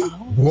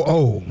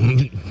 Whoa.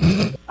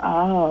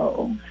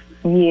 Oh,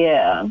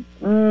 yeah.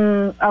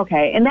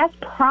 Okay, and that's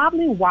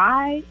probably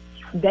why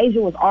Deja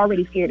was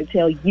already scared to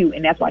tell you,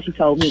 and that's why she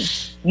told me.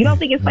 You don't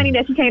think it's funny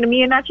that she came to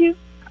me and not you?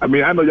 I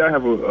mean, I know y'all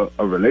have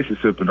a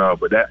relationship and all,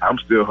 but I'm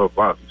still her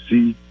father.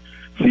 She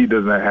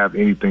does not have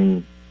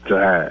anything to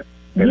hide.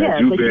 And yeah,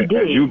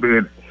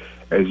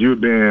 as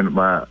you've been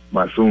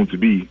my soon to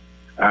be,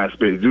 I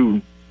expect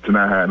you to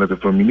not hide nothing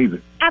from me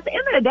neither. At the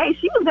end of the day,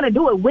 she was gonna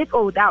do it with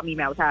or without me,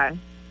 Malachi.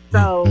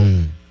 So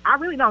I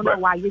really don't know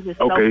why you're just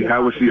okay.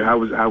 How was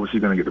she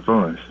gonna get the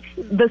funds?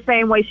 The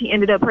same way she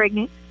ended up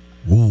pregnant.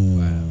 Ooh.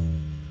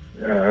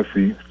 Yeah, I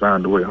see.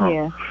 Found a way, huh?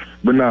 Yeah.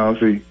 But no,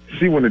 see,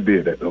 she wouldn't have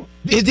did that though.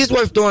 Is this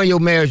worth throwing your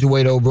marriage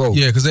away though, bro?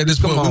 Yeah, because at this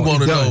point we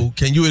want to know,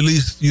 can you at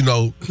least,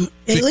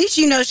 At least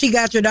she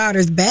got your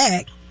daughter's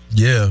back.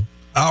 Yeah.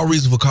 Our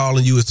reason for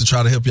calling you is to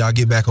try to help y'all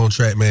get back on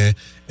track, man.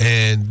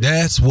 And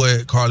that's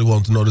what Carly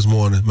wanted to know this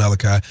morning,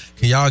 Malachi.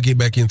 Can y'all get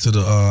back into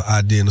the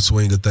idea and the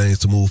swing of things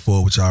to move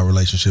forward with y'all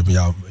relationship and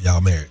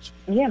y'all marriage?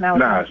 Yeah,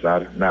 Nah,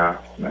 Sada. Nah.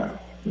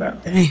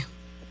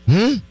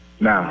 Damn.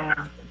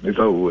 Nah. It's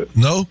over with.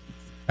 No?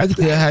 I can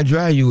tell how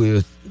dry you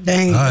is.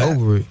 Dang. Right.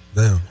 Over it.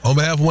 Damn. On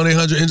behalf of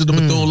 1-800 Enter the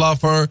Bethune Law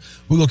Firm,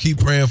 we're going to keep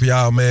praying for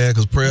y'all, man,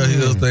 because prayer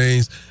heals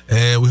things,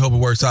 and we hope it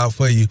works out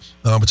for you.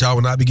 But y'all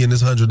will not be getting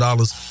this $100.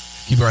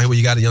 Keep it right here where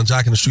you got it. Young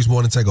Jock in the Streets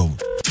Morning Takeover.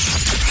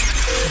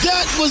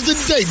 That was the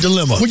date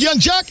dilemma with Young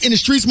Jock in the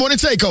Streets Morning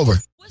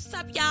Takeover. What's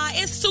up, y'all?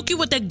 It's Suki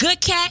with the Good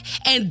Cat,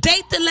 and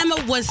Date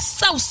Dilemma was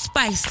so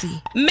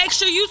spicy. Make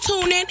sure you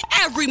tune in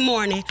every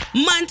morning,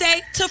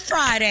 Monday to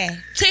Friday,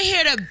 to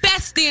hear the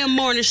best damn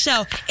morning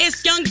show.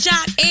 It's Young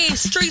Jock and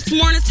Streets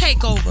Morning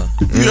Takeover.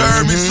 You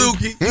heard me,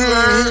 Suki? You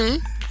heard?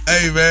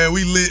 Hey, man,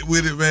 we lit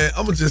with it, man.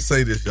 I'm going to just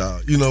say this,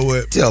 y'all. You know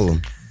what? Tell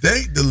them.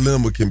 Date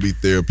Dilemma can be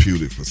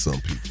therapeutic for some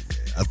people, man.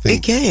 I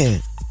think it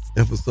can.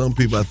 And for some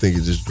people, I think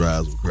it just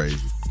drives them crazy.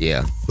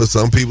 Yeah. For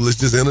some people, it's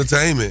just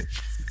entertainment.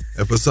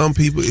 And for some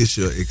people, it's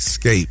your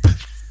escape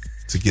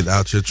to get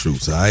out your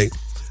truths, all right?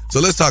 So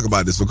let's talk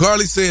about this. So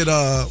Carly said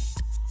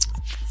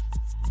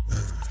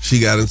she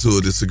got into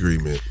a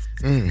disagreement.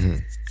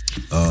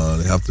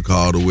 Mm-hmm. They have to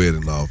call the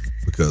wedding off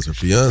because her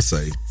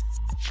fiance,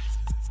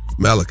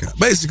 Malachi,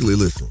 basically,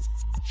 listen,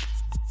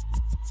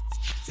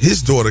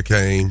 his daughter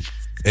came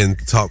and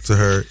talked to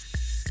her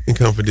in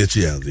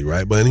confidentiality,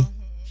 right, Bunny?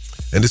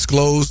 And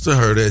disclosed to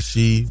her that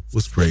she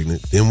was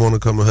pregnant, didn't want to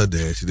come to her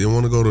dad. She didn't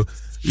want to go to,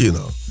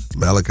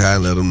 Malachi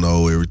and let him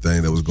know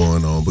everything that was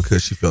going on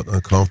because she felt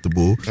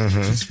uncomfortable.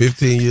 Mm-hmm. She's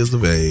 15 years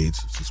of age.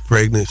 She's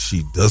pregnant.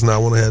 She does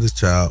not want to have this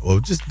child or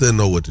just doesn't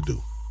know what to do.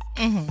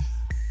 Mm-hmm.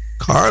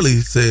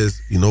 Carly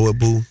says, you know what,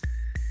 boo?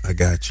 I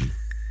got you.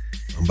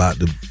 I'm about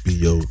to be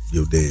your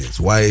dad's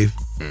wife.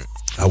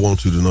 I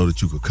want you to know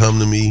that you could come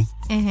to me.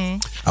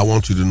 Mm-hmm. I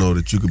want you to know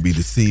that you could be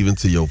deceiving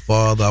to your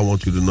father. I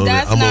want you to know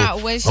That's that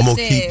not what she I'm gonna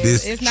said. keep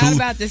this It's truth. not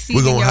about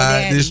deceiving We're gonna your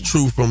hide daddy. this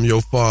truth from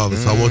your father.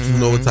 So I want you to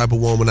know what type of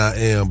woman I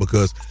am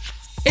because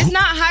It's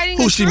not hiding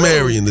the who truth. she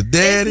marrying, the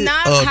daddy It's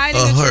not or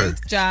hiding the her?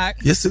 truth, Jock.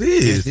 Yes, it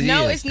is.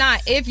 No, it's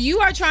not. If you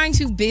are trying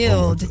to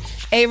build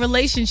a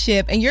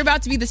relationship and you're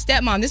about to be the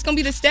stepmom, this is going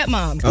to be the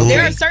stepmom. Okay.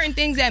 There are certain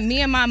things that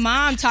me and my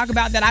mom talk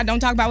about that I don't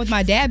talk about with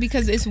my dad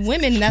because it's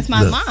women and that's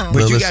my mom.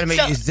 But you got to make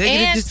an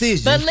executive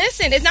decision. But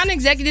listen, it's not an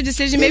executive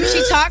decision. Maybe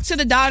she talked to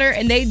the daughter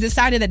and they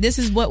decided that this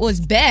is what was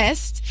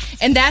best.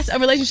 And that's a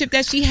relationship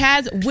that she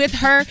has with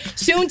her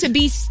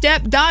soon-to-be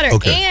stepdaughter.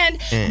 Okay.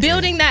 And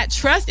building that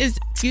trust is,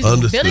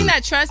 building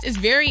that trust is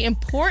very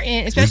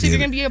important, especially if you're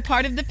going to be a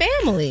part of the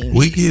family.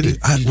 We get it.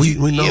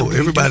 We know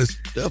everybody's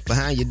stuff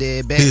behind your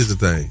dad back. Here's the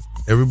thing.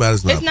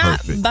 Everybody's not It's not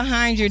perfect.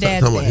 behind your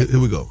dad's back. Here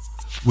we go.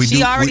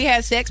 She already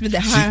had sex with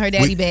behind her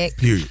daddy back.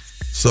 Period.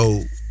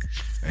 So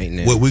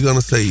what we're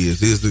gonna say is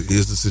here's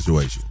the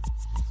situation.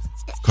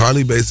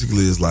 Carly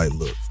basically is like,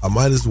 look, I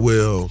might as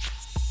well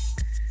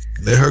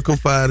let her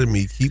confide in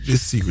me, keep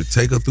this secret,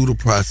 take her through the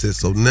process.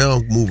 So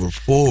now moving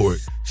forward,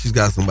 she's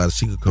got somebody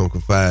she could come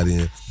confide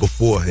in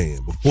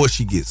beforehand, before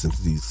she gets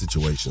into these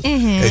situations.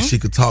 Mhm. And she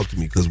could talk to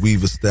me because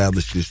we've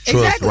established this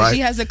trust, Exactly. right? She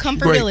has a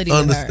comfortability Great. with her.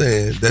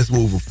 Understand. That's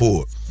moving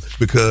forward.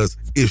 Because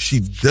if she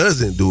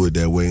doesn't do it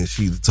that way and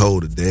she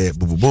told her dad,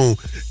 boom, boom, boom,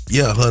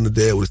 yeah, her and the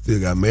dad would have still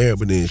got married,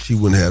 but then she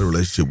wouldn't have a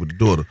relationship with the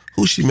daughter.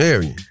 Who's she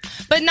marrying?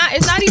 But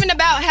it's not even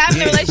about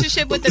having a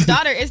relationship with the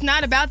daughter. It's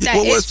not about that.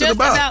 Well, It's what's it just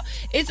about?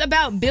 it's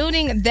about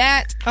building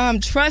that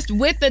trust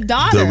with the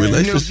daughter. The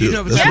relationship.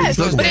 That's what Yes,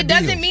 we're talking but about. it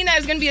doesn't mean that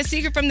it's going to be a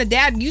secret from the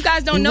dad. You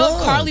guys don't know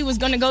if Carly was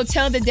going to go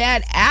tell the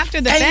dad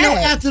after the Ain't fact. no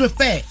after the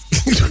fact.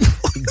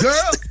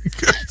 Girl.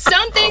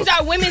 Some things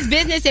are women's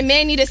business and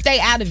men need to stay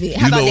out of it.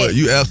 How You know about what? that?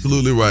 You're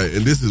absolutely right.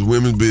 And this is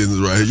women's business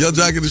right here. Young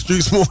Jock in the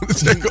streets want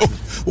to take over.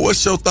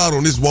 What's your thought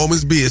on this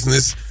woman's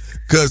business?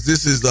 Because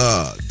this is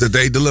the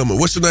day dilemma.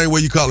 What's your name?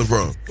 Where you calling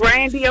from?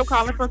 Brandy, I'm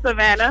calling from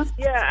Savannah.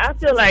 Yeah, I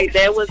feel like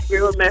that was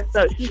real messed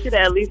up. She should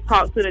at least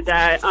talk to the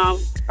guy,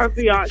 her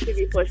fiance,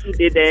 before she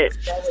did that.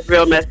 That was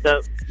real messed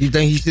up. You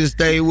think he should have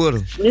stayed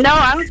with her? No,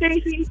 I don't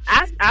think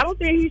I don't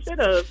think he should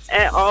have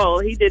at all.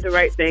 He did the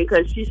right thing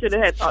because she should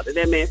have had talked to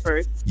that man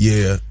first.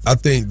 Yeah, I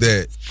think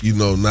that,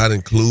 not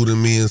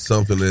including me in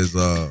something as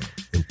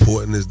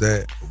important as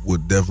that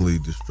would definitely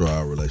destroy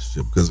our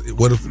relationship. Because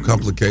what if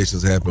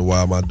complications happen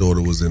while my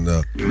daughter was in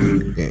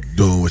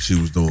doing what she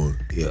was doing?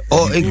 Yeah.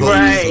 Or it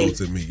Right.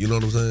 to me. You know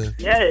what I'm saying?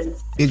 Yes.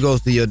 It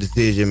goes to your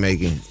decision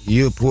making.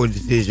 You're a poor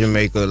decision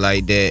maker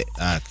like that.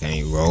 I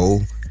can't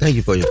roll. Thank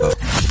you for your call.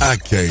 I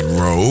can't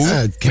roll.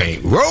 I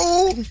can't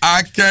roll.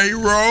 I can't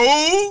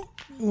roll.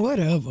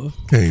 Whatever.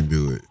 Can't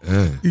do it.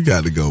 You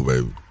got to go,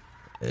 baby.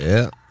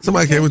 Yeah.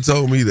 Somebody came and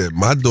told me that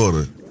my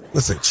daughter,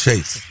 let's say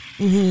Chase,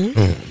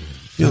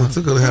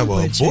 took her to have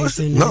an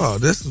abortion. No,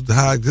 this is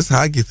how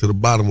I get to the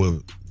bottom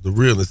of the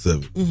realness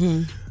of it.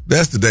 Mm-hmm.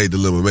 That's the day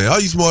dilemma, man.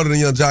 Are you smarter than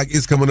Young Jock?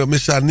 It's coming up.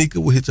 Miss Shanika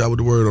will hit y'all with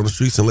the word on the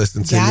streets in less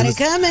than 10 Got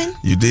minutes. it coming.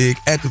 You dig?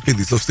 At the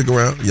 50. So stick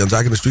around. Young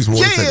Jock in the streets more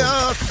than take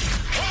over.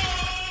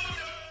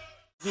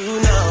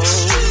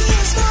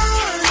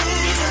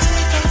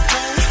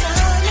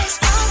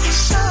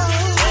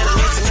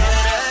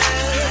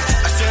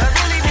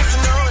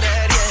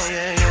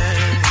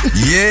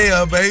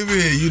 Yeah,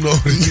 baby. You know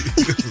what it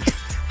is.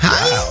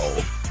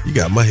 How? You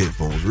got my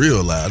headphones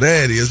real loud.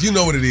 There it is. You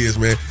know what it is,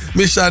 man.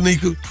 Miss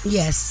Shanika.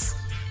 Yes.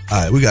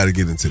 All right, we got to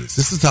get into this.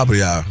 This is the top of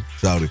the hour,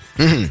 Shawty.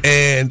 Mm-hmm.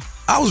 And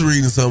I was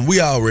reading something. We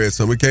all read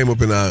something. It came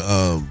up in our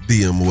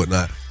DM or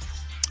whatnot.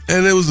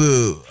 And there was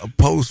a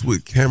post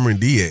with Cameron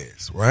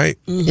Diaz, right?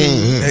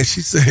 Mm-hmm. And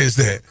she says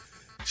that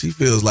she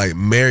feels like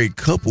married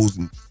couples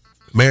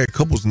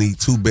need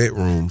 2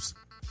 bedrooms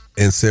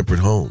and separate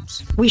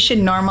homes. We should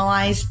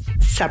normalize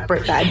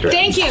separate bedrooms.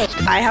 Thank you.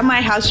 I have my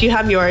house, you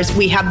have yours.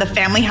 We have the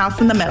family house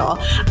in the middle.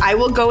 I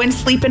will go and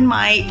sleep in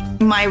my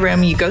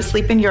room. You go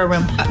sleep in your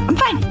room. I'm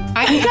fine.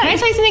 I'm good. Can I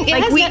tell you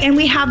something? And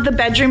we have the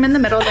bedroom in the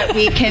middle that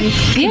we can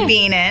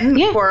convene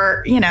in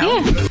for,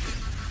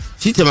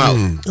 She talking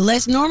about.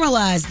 Let's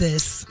normalize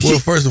this. Well,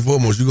 first and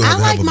foremost, you're gonna have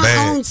to have a my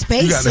bag. own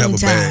space You got to have a bag.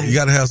 sometimes. You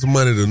got to have some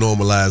money to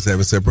normalize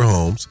having separate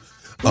homes.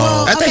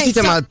 Well, I think okay, she's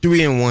talking so- about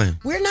 3 and 1.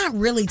 We're not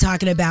really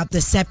talking about the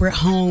separate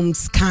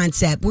homes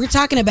concept. We're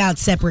talking about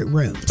separate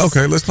rooms.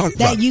 Okay, let's talk about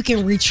that it. you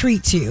can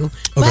retreat to.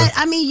 But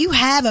I mean, you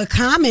have a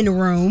common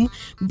room,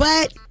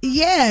 but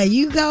yeah,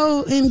 you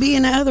go and be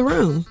in the other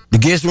room. The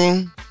guest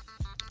room?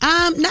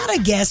 Not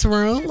a guest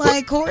room.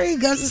 Like Corey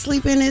goes to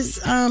sleep in his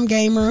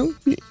game room.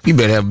 You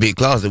better have a big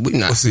closet. We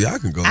not. Well, see, I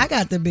can go. I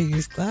got the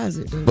biggest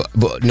closet. Dude.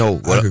 But no.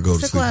 I could go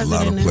to It's a sleep in a closet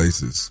lot in of there.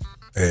 places,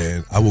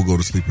 and I will go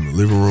to sleep in the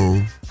living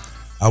room.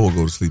 I will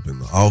go to sleep in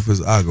the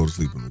office. I go to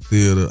sleep in the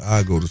theater.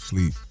 I go to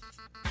sleep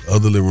the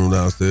other living room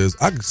downstairs.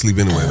 I can sleep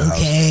anywhere in the house.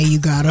 Okay, you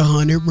got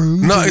 100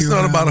 rooms. No, in it's your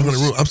not about 100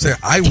 house. rooms. I'm saying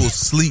I will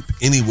sleep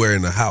anywhere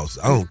in the house.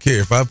 I don't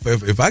care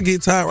if I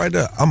get tired right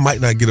there. I might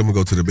not get up and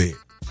go to the bed.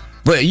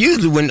 But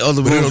usually when the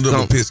other But they rooms don't do it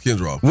come, to piss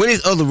Kendra off. when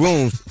it's other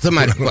rooms,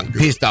 somebody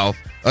pissed off,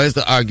 or it's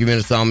an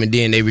argument or something, and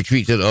then they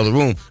retreat to the other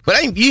room.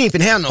 But you ain't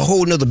finna have a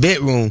whole nother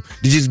bedroom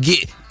to just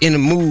get in the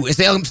mood and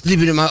say, I'm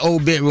sleeping in my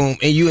old bedroom,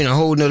 and you in a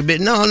whole nother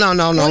bed. No.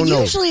 Well,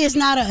 usually it's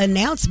not an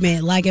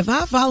announcement. Like if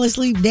I fall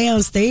asleep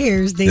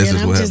downstairs, then That's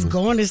just I'm what just happens.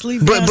 going to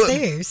sleep But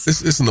downstairs.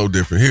 it's no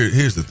different.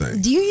 Here's the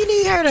thing. Do you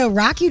need her to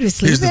rock you to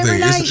sleep Here's the every thing.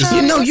 night? It's- Sean?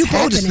 you know What's you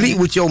supposed to happening?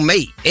 sleep with your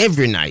mate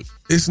every night.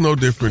 It's no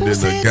different Who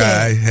than a said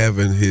guy that?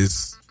 having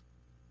his,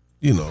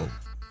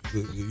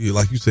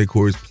 like you say,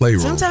 Corey's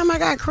playroom. Sometimes I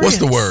got What's cramps.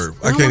 the word?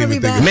 I don't can't wanna even be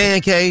think back. of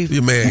Man cave,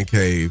 your man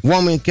cave,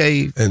 woman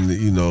cave, and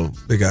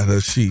they got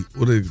her sheet.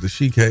 What is the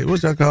she cave?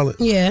 What y'all call it?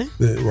 Yeah.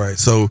 Right.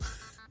 So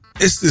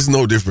it's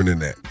no different than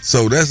that.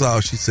 So that's all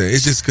she said.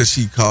 It's just because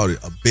she called it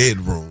a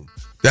bedroom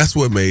That's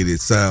what made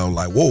it sound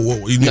like,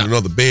 whoa, you need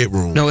another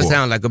bedroom. No, it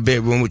sounds like a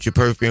bedroom with your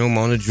perfume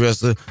on the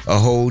dresser, a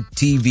whole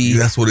TV.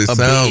 That's what it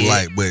sounds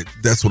like, but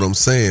that's what I'm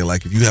saying.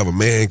 Like, if you have a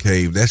man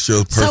cave, that's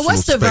your personal So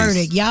what's the space.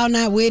 verdict? Y'all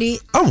not with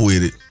it? I'm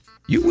with it.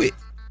 You with?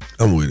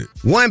 I'm with it.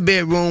 1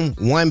 bedroom,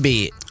 1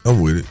 bed. I'm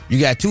with it. You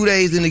got 2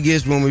 days in the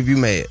guest room if you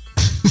mad.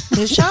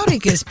 And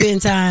Shawty could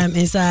spend time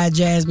inside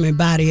Jasmine's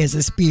body as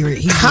a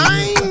spirit.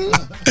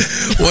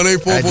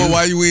 1-844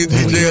 why you in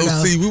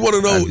DJLC? We want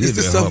to know, is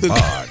this something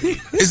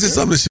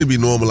that should be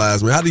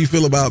normalized, man? How do you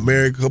feel about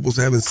married couples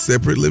having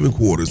separate living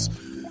quarters?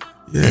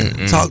 Yeah,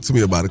 talk to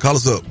me about it. Call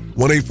us up.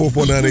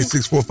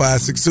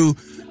 1-844-986-4562.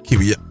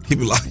 Keep it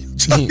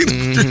locked. Can't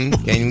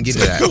even get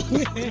that.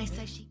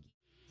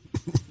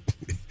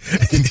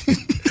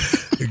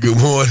 Good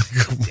morning.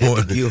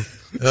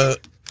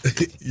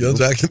 Young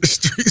Jock in the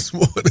Streets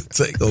morning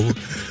takeover.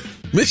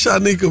 Miss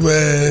Shanika,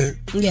 man.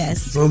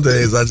 Yes. Some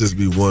days I just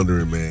be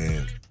wondering,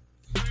 man,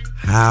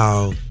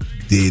 how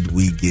did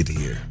we get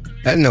here?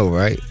 I know,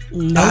 right?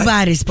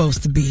 Nobody's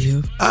supposed to be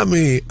here. I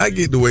mean, I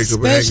get to wake up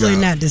and Especially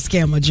hang out. not the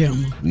scammer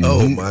Gemma.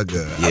 Oh, my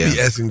God. I be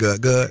asking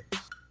God,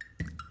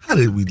 how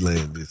did we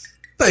land this?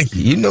 Thank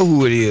you. You know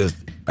who it is.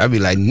 I be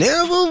like,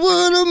 never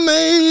would have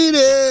made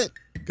it.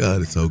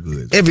 God, it's so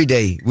good. Every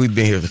day. We've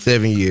been here for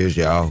 7 years,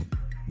 y'all.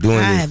 Doing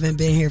I this. haven't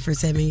been here for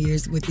 7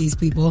 years with these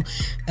people,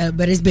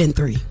 but it's been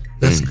 3.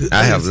 That's good.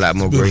 I have a lot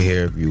more gray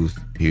hair if you was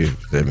here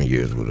for 7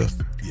 years with us.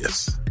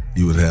 Yes.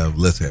 You would have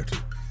less hair too.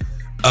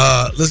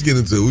 Let's get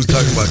into it. We was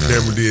talking about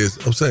Cameron Diaz.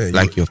 I'm saying.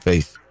 Like your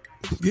face.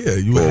 Yeah,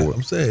 you would.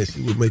 I'm saying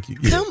she would make you.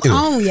 Yeah, Come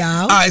on,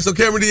 y'all. All right, so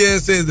Cameron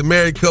Diaz says that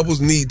married couples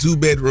need 2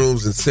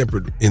 bedrooms in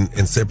separate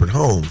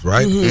homes,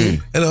 right?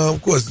 Mhm. And of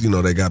course,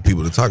 they got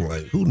people that talking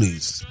like, who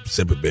needs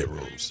separate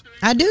bedrooms?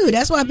 I do.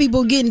 That's why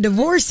people getting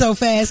divorced so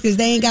fast, because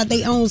they ain't got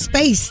their own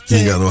space to, You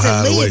ain't got no to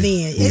hideaway. live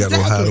in. You got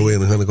no hideaway in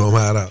the honeycomb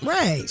hideout.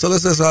 Right. So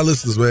let's ask our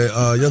listeners, man.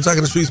 Young Jock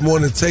in the Streets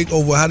morning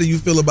takeover. How do you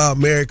feel about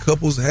married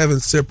couples having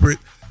separate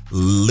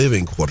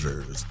living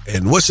quarters?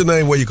 And what's your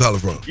name? Where you calling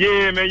from?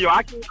 Yeah, man,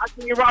 I can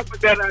rock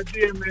with that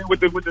idea, man, with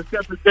the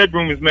separate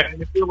bedrooms,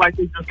 man. It feels like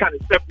they just kind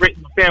of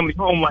separating the family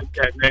home like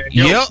that, man.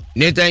 Yep.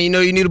 Next thing you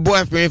know, you need a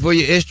boyfriend for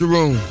your extra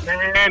room.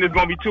 Man, there's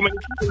gonna be too many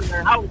people in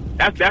that house.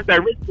 That's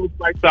that rich folks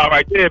lifestyle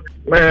right there.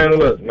 Man,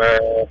 look,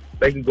 man,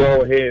 they can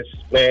go ahead,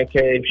 man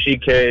cave, she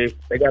cave.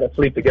 They gotta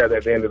sleep together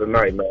at the end of the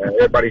night, man.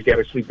 Everybody's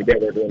gotta sleep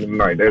together at the end of the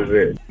night. That's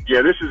it.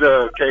 Yeah, this is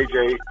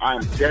KJ.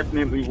 I'm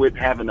definitely with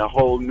having a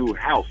whole new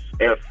house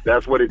if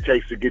that's what it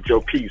takes to get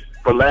your peace.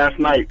 For last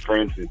night, for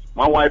instance,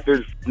 my wife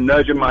is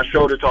nudging my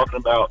shoulder talking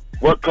about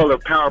what color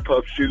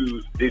Powerpuff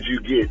shoes did you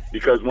get,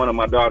 because one of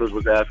my daughters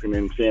was asking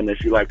and saying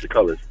that she liked the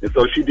colors. And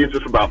so she did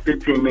this for about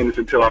 15 minutes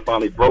until I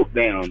finally broke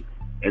down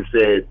and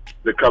said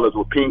the colors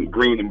were pink,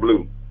 green, and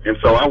blue. And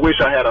so I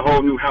wish I had a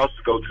whole new house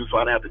to go to so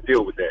I didn't have to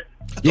deal with that.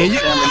 Yeah,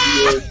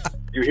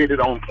 you hit it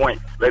on point.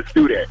 Let's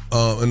do that.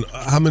 And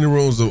how many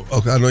rooms?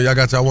 Okay, I know y'all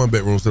got y'all 1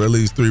 bedroom, so that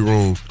leaves 3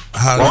 rooms.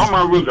 All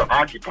my rooms are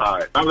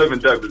occupied. I live in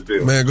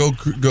Douglasville. Man, go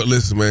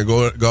listen, man.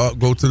 Go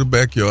to the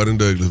backyard in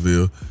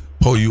Douglasville.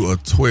 Pour you a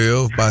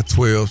 12 by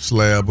 12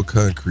 slab of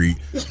concrete.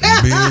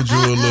 And build you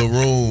a little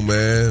room,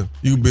 man.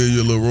 You build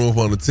your little room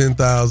for under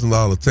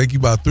 $10,000. Take you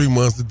about 3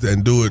 months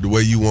and do it the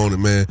way you want it,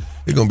 man.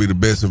 It's gonna be the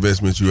best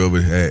investment you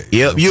ever had.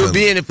 Yep, you'll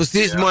be in it for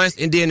 6 months,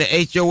 and then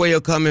the HOA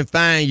will come and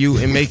find you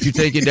and make you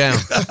take it down.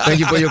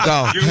 Thank you for your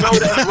call. You know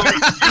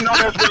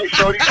that's right,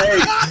 Shorty. Hey.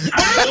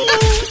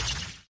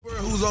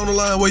 Who's on the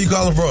line? Where you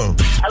calling from?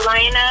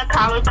 Elena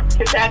calling from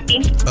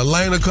Kentucky.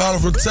 Elena calling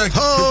from Kentucky.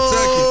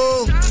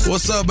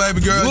 What's up,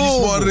 baby girl? You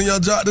smarter than your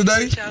job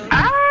today?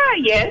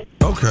 Yes.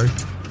 Okay.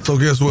 So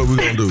guess what we're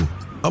gonna do?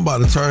 I'm about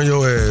to turn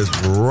your ass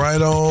right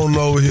on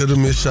over here to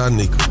Miss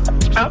Shanika.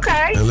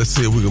 Okay. And let's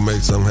see if we can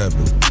make something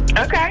happen.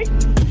 Okay.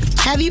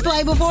 Have you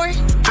played before? No,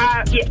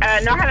 I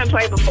haven't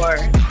played before.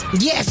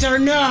 Yes or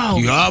no?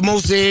 You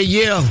almost said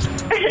yeah.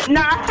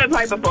 No, I haven't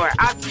played before.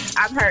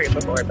 I've heard it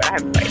before, but I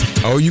haven't played.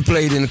 Oh, you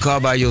played in the car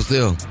by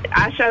yourself.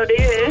 I sure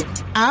did.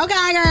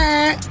 Okay,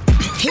 girl.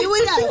 Here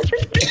we go.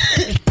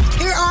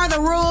 Here are the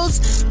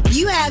rules.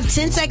 You have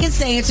 10 seconds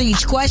to answer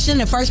each question.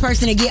 The first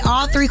person to get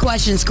all 3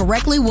 questions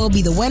correctly will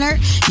be the winner.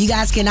 You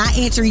guys cannot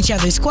answer each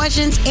other's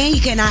questions, and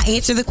you cannot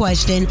answer the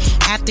question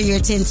after your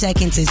 10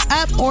 seconds is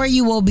up, or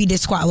you will be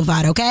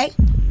disqualified, okay?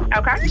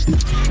 Okay.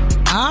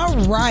 All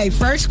right.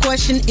 First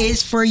question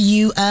is for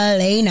you,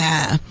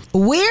 Elena.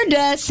 Where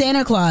does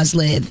Santa Claus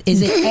live?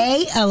 Is it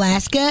A,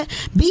 Alaska,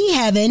 B,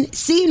 Heaven,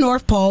 C,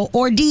 North Pole,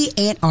 or D,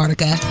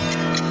 Antarctica?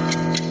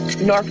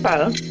 North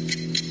Pole.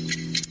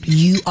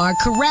 You are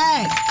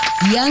correct.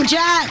 Young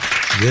Jock.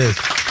 Yes.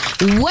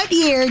 What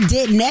year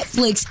did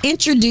Netflix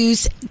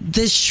introduce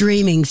the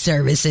streaming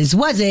services?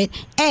 Was it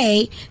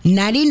A,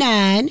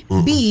 99,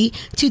 B,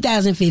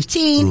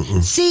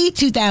 2015, C,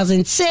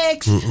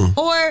 2006,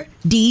 or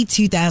D,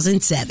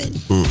 2007?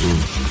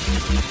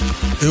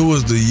 It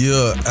was the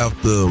year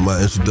after my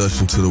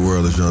introduction to the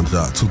world as Young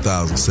Jock,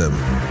 2007.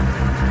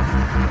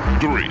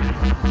 3,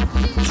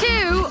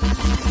 2,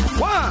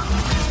 1.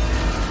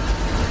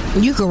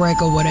 You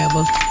correct or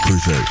whatever.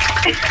 Appreciate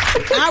it.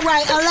 All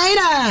right,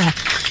 Elena.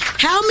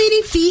 How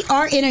many feet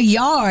are in a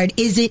yard?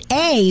 Is it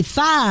A,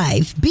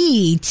 5,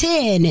 B,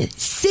 10,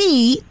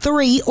 C,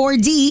 3, or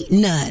D,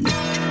 none?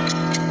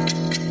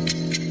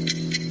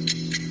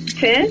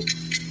 10.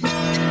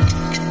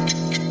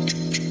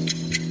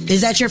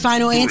 Is that your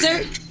final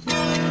answer?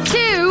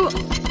 2.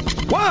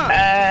 1.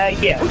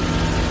 Yeah.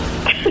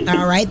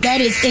 All right,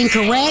 that is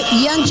incorrect.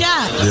 Young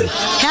Jock,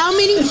 how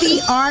many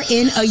feet are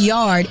in a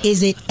yard?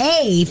 Is it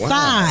A,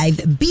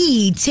 5,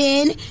 B,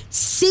 10,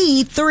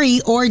 C,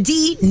 3, or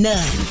D,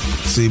 none?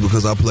 See,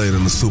 because I played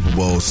in the Super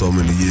Bowl so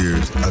many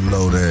years, I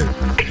know that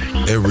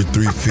every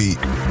 3 feet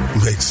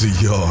makes a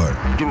yard.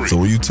 So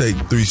when you take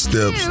 3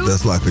 steps,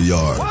 that's like a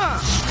yard.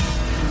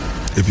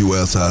 If you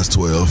wear a size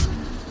 12.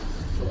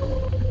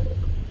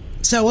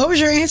 So what was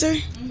your answer?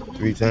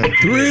 3 times.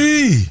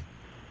 3.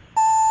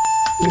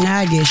 Now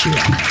I guess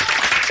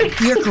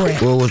you're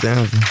correct. What was the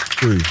answer?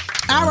 3.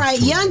 All right,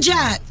 Young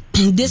Jock,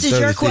 this is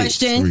your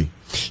question. 3.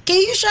 Can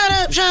you shut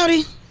up,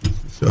 Shawty?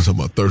 That's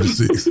about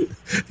 36.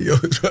 Yo,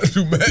 trying to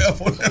do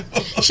math on that.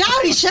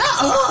 Shawty, shut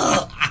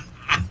up.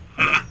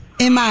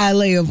 In my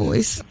Aaliyah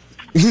voice.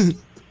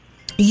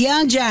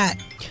 Young Jock,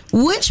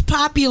 which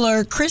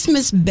popular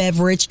Christmas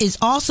beverage is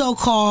also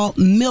called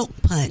milk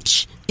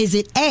punch? Is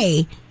it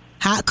A,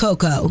 hot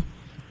cocoa?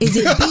 Is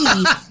it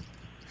B?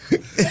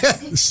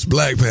 It's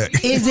Black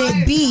Pack. Is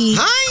it B,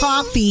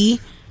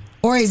 coffee?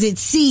 Or is it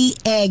C,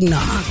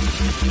 eggnog?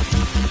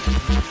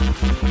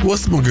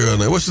 What's my girl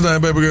name? What's your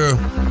name, baby girl?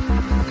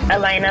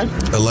 Elena.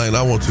 Elena,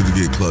 I want you to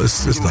get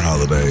close. It's the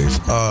holidays.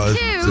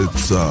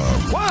 It's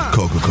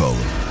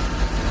Coca-Cola.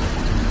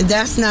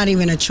 That's not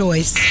even a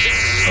choice.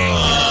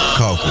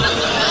 Coffee.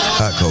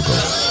 Hot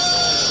cocoa.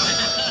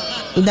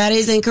 That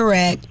is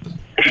incorrect.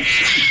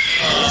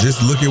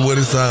 Just look at what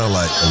it sounds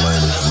like,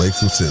 Elena. Make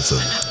some sense of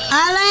it.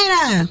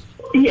 Elena.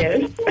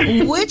 Yes.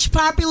 Which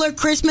popular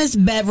Christmas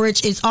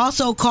beverage is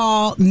also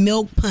called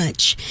milk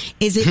punch?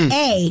 Is it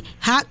A,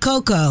 hot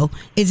cocoa?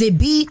 Is it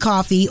B,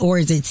 coffee? Or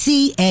is it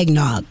C,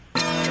 eggnog?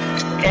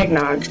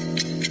 Eggnog.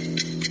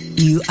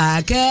 You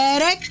are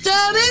correct.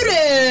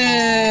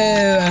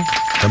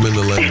 I'm in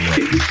the lane.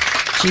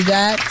 She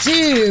got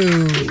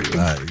 2.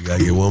 All right, you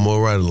gotta get one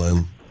more right,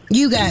 Elena.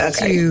 You got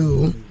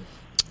 2.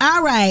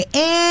 All right,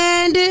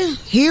 and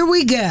here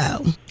we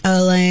go.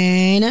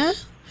 Elena,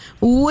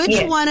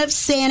 which one of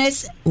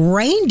Santa's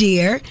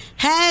reindeer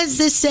has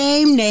the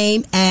same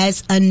name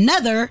as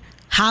another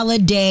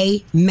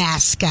holiday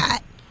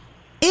mascot?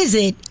 Is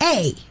it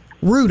A,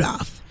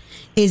 Rudolph?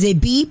 Is it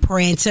B,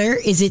 Prancer?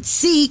 Is it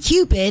C,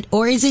 Cupid?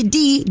 Or is it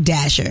D,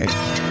 Dasher?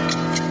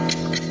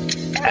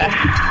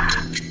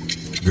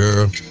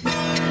 Girl.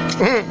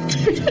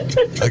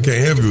 I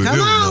can't help you with Come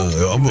this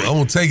on. one. I'm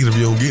going to take it if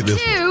you don't get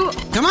this. 2.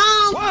 Come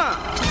on.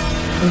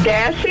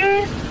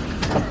 Dasher.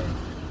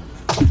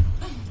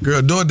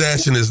 Girl, door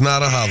dashing is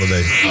not a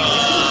holiday.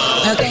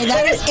 Okay,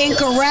 that is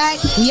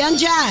incorrect. Young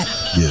Jock.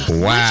 Yeah.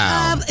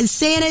 Wow. Which of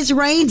Santa's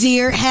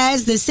reindeer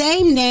has the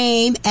same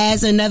name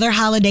as another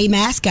holiday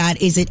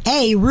mascot? Is it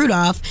A,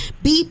 Rudolph,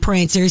 B,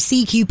 Prancer,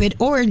 C, Cupid,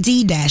 or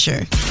D,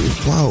 Dasher?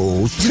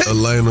 Whoa.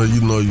 Elena, you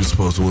know you're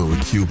supposed to win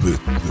with Cupid.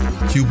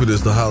 Cupid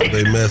is the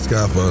holiday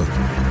mascot for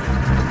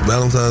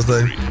Valentine's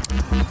Day.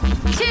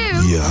 2.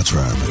 Yeah, I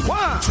tried, baby.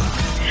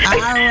 All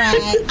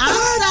right.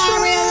 I'm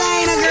sorry,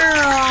 Elena,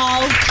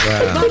 girl.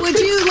 Wow. But would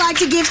you like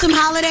to give some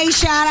holiday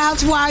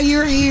shout-outs while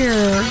you're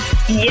here?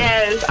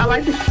 Yes, I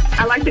like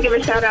to give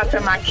a shout out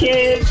to my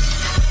kids,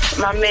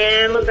 my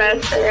man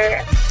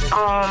Levester,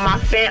 all my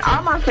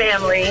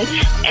family,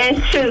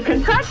 and to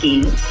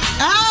Kentucky.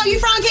 Oh, you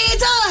from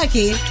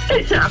Kentucky?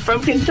 I'm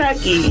from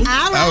Kentucky.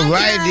 All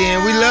right,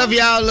 then. We love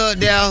y'all up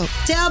there.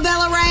 Tell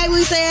Bella Ray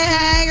we said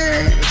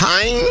hey.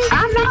 Hi.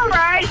 I know,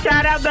 right?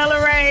 Shout out Bella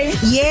Ray.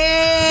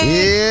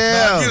 Yeah.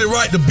 Now, get it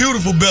right, the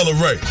beautiful Bella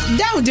Ray.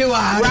 Don't do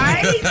all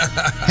right.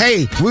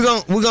 Hey, we're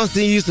gonna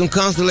send you some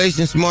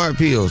Constellation Smart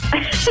Pills.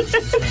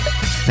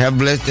 Have a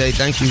blessed day.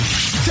 Thank you.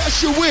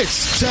 Test your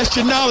wits. Test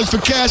your knowledge for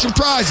cash and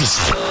prizes.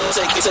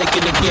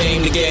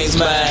 Taking the game's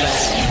mine.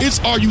 It's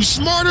Are You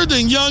Smarter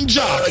Than Young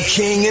Jock? The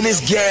king and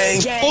his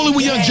gang. Only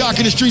with Young Jock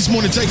in the Streets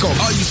Morning Takeover.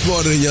 Are You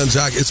Smarter Than Young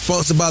Jock? It's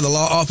sponsored by the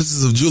law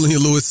offices of Julian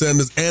Lewis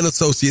Sanders and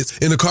Associates.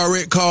 In a car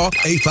wreck, call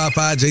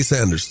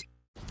 855-J-Sanders.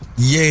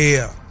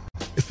 Yeah,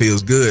 it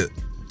feels good.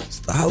 It's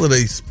the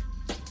holiday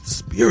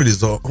spirit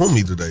is on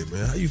me today,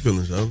 man. How you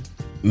feeling, Sean?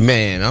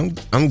 Man,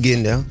 I'm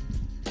getting there.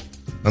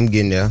 I'm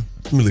getting there.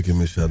 Let me look at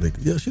Miss Shanika.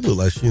 Yeah, she look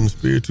like she in the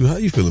spirit too. How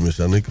you feeling, Miss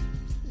Shanika?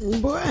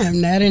 Boy,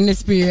 I'm not in the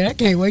spirit. I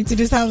can't wait till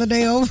this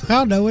holiday over. I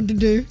don't know what to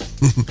do.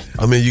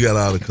 I mean, you got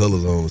all the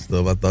colors on and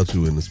stuff. I thought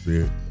you were in the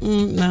spirit.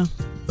 No.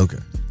 Okay.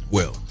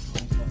 Well,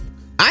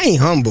 I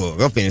ain't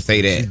Humbug. I'm finna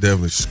say that. She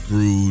definitely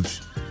Scrooge.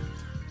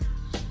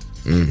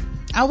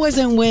 I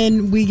wasn't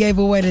when we gave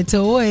away the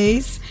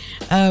toys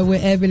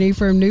with Ebony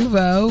from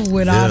Nouveau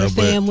with all the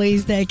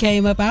families that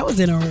came up. I was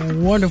in a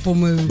wonderful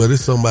mood. But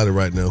it's somebody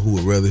right now who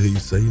would rather hear you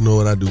say, you know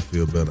what, I do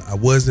feel better. I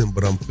wasn't,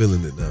 but I'm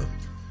feeling it now.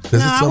 No,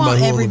 I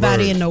want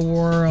everybody in the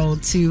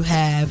world to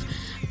have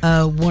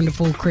a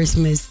wonderful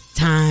Christmas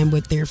time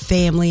with their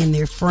family and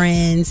their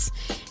friends.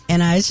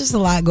 And it's just a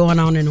lot going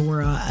on in the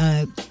world.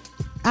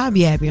 I'll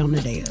be happy on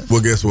the day of.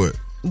 Well, guess what?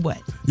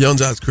 What? Young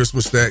Jock's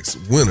Christmas Stacks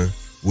winner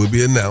will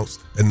be announced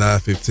at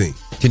 9:15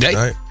 today.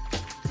 Right?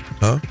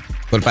 Huh?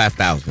 For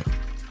 $5,000.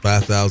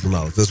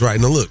 $5,000. That's right.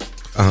 Now look.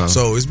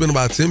 So it's been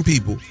about 10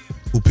 people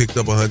who picked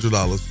up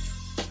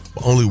 $100,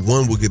 but only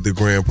one will get the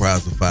grand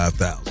prize of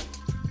 $5,000.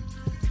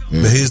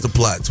 Now here's the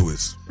plot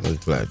twist.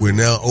 We're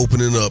now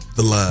opening up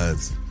the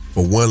lines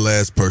for one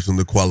last person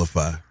to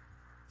qualify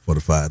for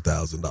the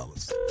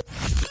 $5,000.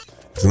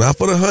 It's not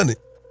for the 100.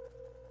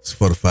 It's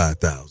for the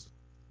 5,000.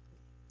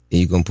 And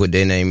you're going to put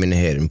their name in the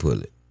head and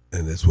pull it.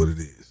 And that's what it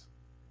is.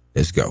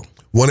 Let's go.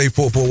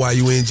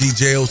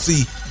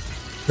 1-844-YUNG-JLC.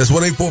 That's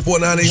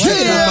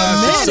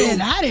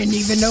 1-844-986-0560. I didn't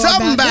even know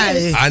Somebody. about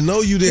this. I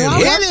know you didn't.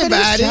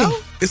 Anybody.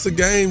 It's a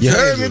game You changer.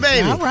 heard me,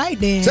 baby. All right,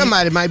 then.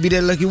 Somebody might be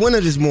that lucky winner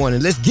this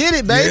morning. Let's get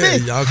it,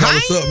 baby. Yeah, y'all call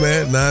us up,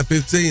 man.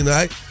 9:15, all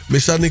right?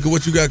 Miss Shanika,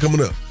 what you got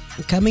coming up?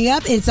 Coming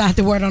up inside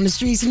the Word on the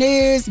Streets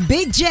news,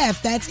 Big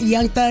Jeff, that's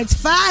Young Thug's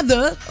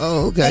father.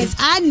 Oh, okay. As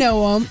I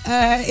know him,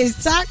 is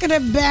talking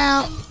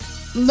about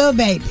Lil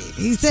Baby.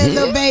 He said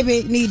Lil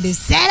Baby need to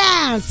sit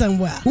down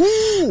somewhere.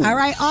 Ooh. All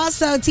right.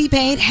 Also,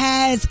 T-Pain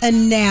has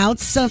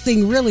announced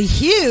something really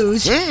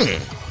huge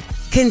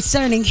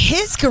concerning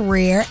his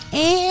career,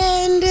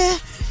 and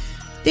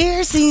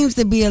there seems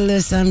to be a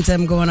little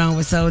something going on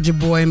with Soulja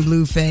Boy and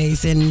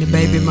Blueface and the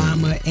baby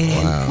mama.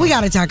 And we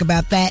got to talk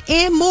about that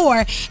and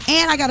more.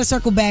 And I got to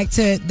circle back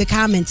to the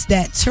comments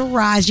that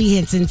Taraji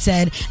Henson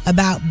said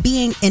about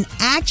being an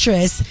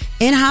actress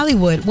in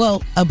Hollywood.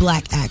 Well, a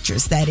black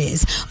actress, that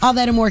is. All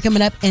that and more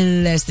coming up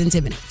in less than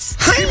 10 minutes.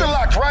 Keep it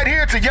locked right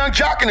here to Young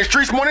Jock in the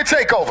Streets Morning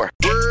Takeover.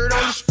 Word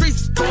on the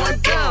streets going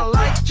down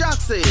like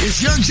Jock said.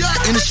 It's Young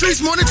Jock in the Streets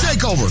Morning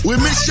Takeover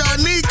with Miss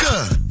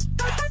Shanika.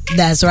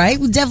 That's right.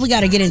 We definitely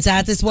got to get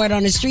inside this Word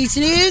on the Streets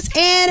news.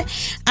 And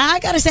I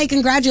got to say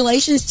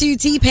congratulations to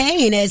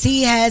T-Pain as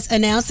he has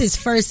announced his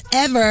first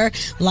ever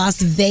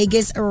Las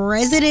Vegas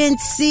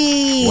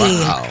residency.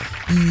 Wow.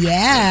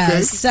 Yeah.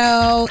 Okay.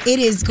 So it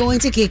is going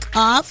to kick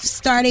off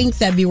starting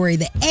February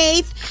the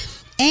 8th.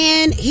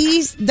 And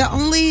he's the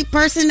only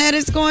person that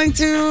is going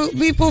to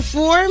be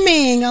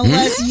performing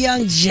unless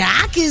Young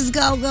Jock is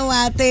going to go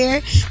out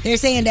there. They're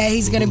saying that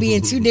he's going to be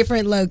in two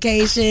different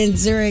locations,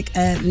 Zurich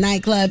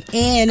nightclub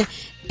and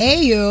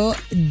AU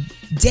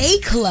Day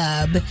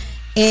Club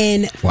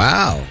in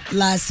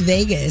Las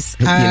Vegas.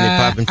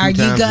 Are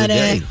you going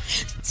to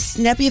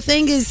snap your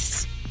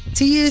fingers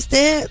to your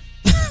step?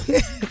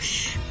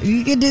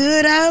 You can do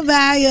it all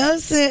by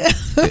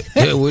yourself.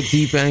 What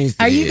T-Pain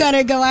Are you going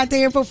to go out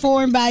there and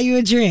perform, buy you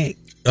a drink?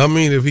 I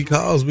mean, if he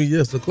calls me,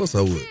 yes, of course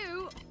I would.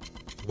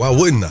 Why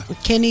wouldn't I?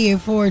 Can he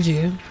afford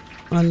you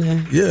on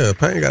the... Yeah,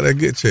 Pain got that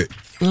good check.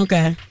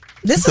 Okay.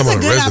 This is a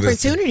good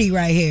opportunity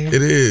right here.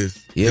 It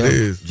is. Yeah. It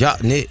is.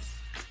 Jock next.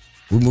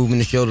 We're moving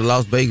the show to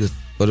Las Vegas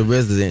for the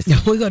residency.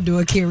 We're going to do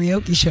a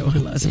karaoke show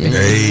in Las Vegas.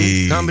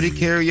 Hey. Comedy,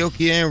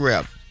 karaoke, and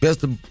rap.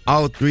 Best of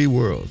all three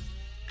worlds.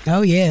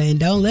 Oh, yeah, and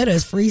don't let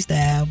us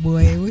freestyle,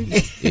 boy.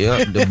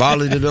 Yeah, the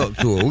balled it up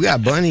to her. We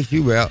got Bunny, she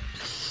rap.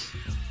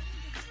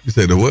 You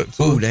said the what?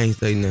 Oh, they ain't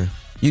say nothing.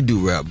 You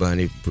do rap,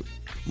 Bunny.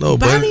 No,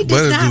 Bunny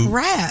does not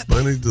rap.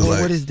 Bunny do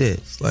like... What is that?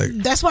 It's like...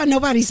 That's why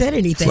nobody said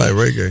anything. It's like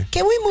reggae.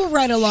 Can we move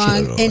right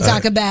along and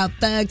talk about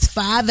Thug's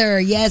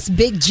father? Yes,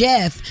 Big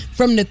Jeff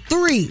from the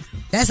 3.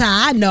 That's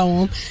how I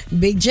know him.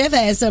 Big Jeff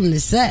has something to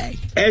say.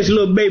 Ask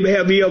Lil Baby,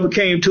 have he ever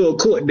came to a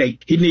court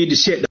date? He need to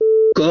shut the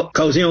up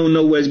because he don't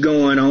know what's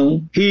going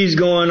on. He's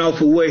going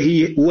off of what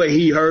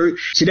he heard.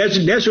 See,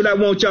 that's what I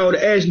want y'all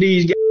to ask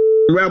these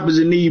rappers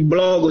and these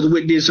bloggers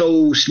with this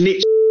whole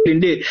snitch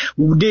and this.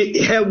 When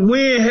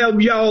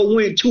have y'all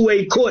went to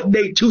a court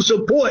date to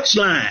support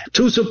Slime,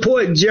 to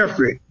support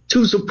Jeffrey,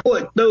 to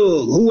support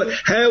Thug,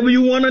 however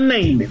you want to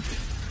name him?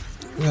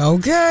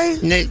 Okay.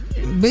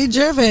 Big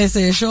Jeff has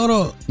said, shut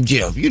up.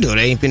 Jeff, you know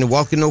they ain't finna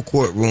walk in no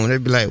courtroom. They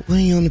be like,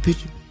 when you on the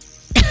picture?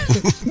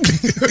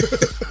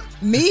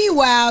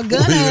 Meanwhile,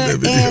 Gunna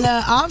and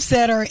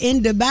Offset are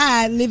in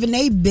Dubai living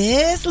their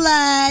best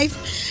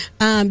life.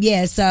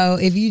 So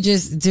if you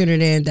just tuned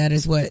it in, that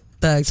is what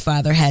Thug's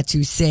father had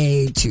to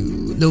say to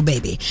Lil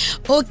Baby.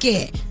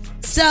 Okay.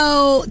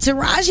 So,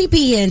 Taraji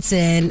P.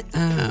 Henson,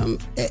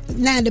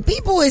 now the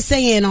people is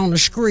saying on the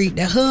street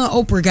that her and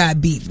Oprah got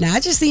beef. Now, I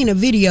just seen a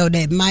video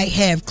that might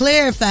have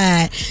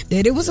clarified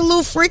that it was a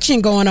little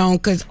friction going on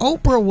because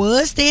Oprah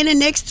was standing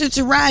next to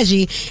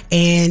Taraji,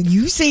 and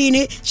you seen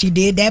it. She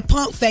did that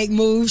pump fake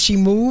move. She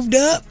moved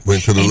up.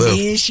 Went to the left. And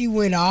then she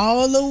went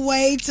all the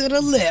way to the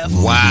left.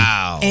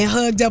 Wow. And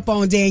hugged up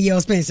on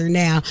Danielle Spencer.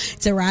 Now,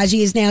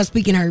 Taraji is now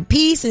speaking her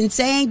piece and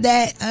saying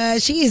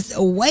that she is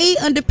way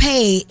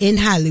underpaid in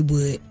Hollywood.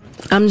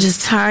 I'm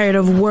just tired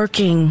of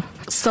working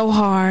so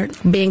hard,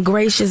 being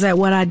gracious at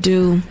what I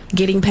do,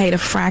 getting paid a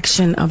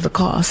fraction of the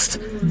cost.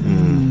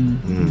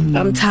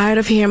 I'm tired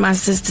of hearing my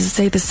sisters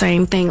say the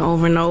same thing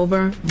over and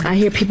over. I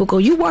hear people go,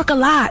 you work a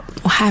lot.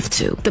 Well, have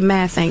to. The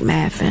math ain't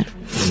mathing.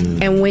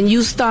 And when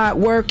you start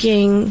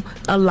working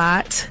a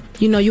lot,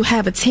 You know, you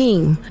have a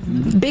team.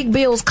 Big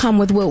bills come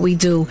with what we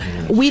do.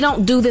 We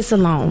don't do this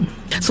alone.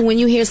 So when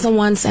you hear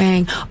someone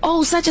saying,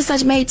 oh, such and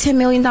such made $10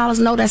 million,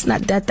 no, that's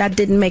not that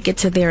didn't make it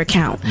to their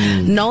account.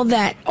 Know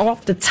that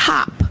off the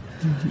top,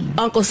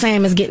 Uncle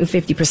Sam is getting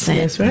 50%.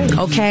 That's right.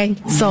 Okay?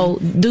 So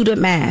do the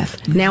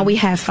math. Now we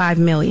have $5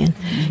 million.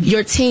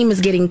 Your team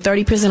is getting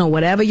 30% or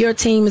whatever your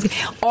team is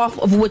off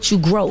of what you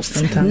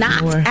grossed,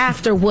 not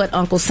after what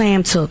Uncle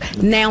Sam took.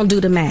 Now do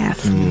the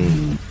math.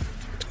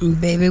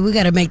 Baby, we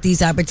got to make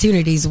these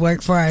opportunities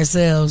work for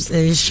ourselves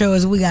and show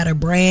us we got a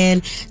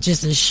brand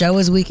just to show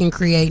us we can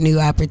create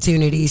new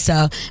opportunities.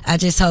 So I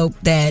just hope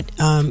that,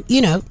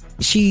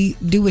 she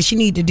do what she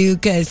need to do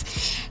because,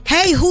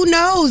 hey, who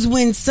knows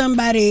when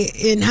somebody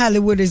in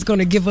Hollywood is going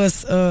to give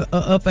us a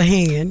upper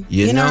hand.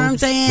 You know what I'm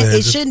saying? Man,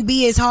 it shouldn't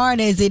be as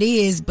hard as it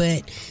is,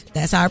 but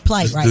that's our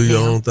plight right now. Do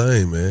your own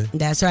thing, man.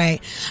 That's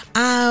right.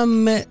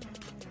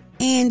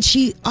 And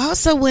she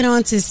also went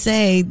on to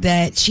say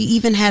that she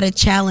even had a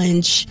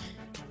challenge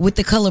with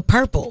the color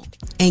purple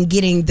and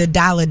getting the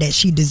dollar that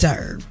she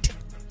deserved.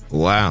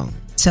 Wow.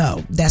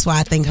 So that's why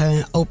I think her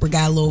and Oprah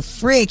got a little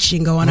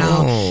friction going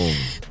on.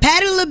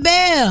 Patti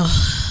LaBelle.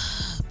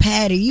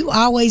 Patti, you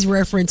always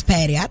reference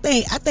Patti. I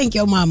think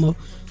your mama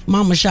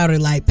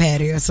shouted like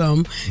Patti or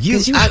something.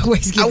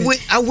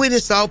 I went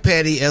and saw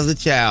Patti as a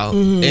child,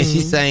 and she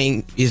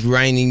sang "It's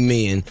Raining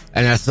Men,"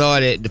 and I saw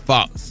it at the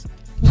Fox.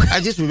 I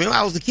just remember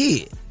I was a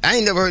kid. I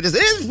ain't never heard this.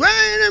 It's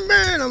raining,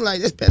 man. I'm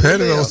like, that's Patti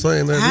don't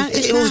sing that.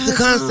 It was the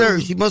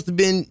concert. She must have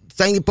been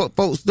singing folk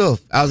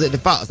stuff. I was at the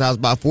Fox. I was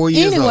about 4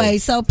 years old. Anyway,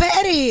 so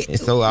Patti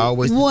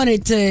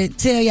wanted to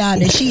tell y'all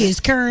that she is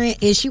current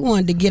and she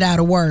wanted to get out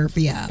a word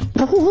for y'all.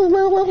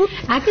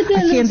 I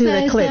can't do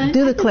that click.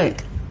 Do the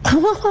click.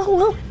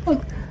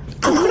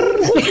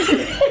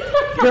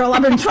 Girl,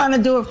 I've been trying to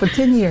do it for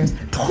 10 years.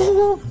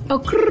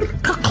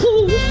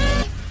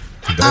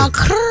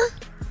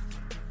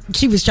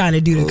 She was trying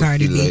to do the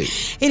Cardi B.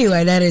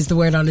 Anyway, that is the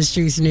word on the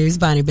streets news.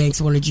 Bonnie Banks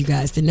wanted you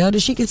guys to know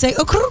that she can say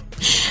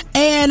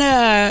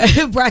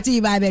and brought to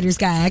you by Better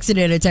Sky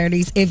Accident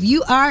Attorneys. If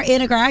you are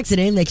in a car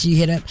accident, make sure you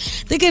hit up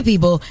the good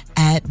people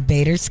at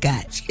Better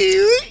Sky.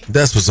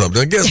 That's what's up.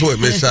 Now, guess what,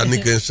 Miss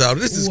Shanika and Shout?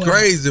 This is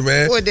crazy,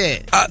 man. What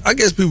that? I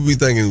guess people be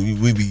thinking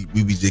we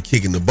be just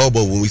kicking the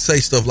bobo when we say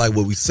stuff like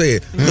what we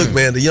said. Look,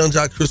 man, the Young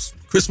Jock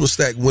Christmas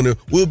Stack winner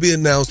will be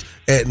announced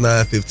at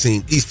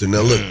 9:15 Eastern.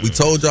 Now, look, we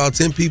told y'all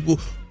 10 people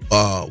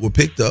were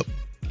picked up.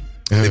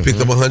 They picked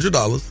up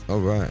 $100. All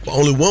right. But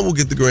only one will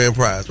get the grand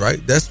prize,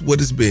 right? That's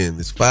what it's been.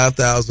 It's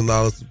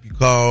 $5,000. If you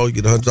call, you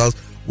get $100.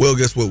 Well,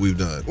 guess what we've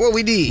done? What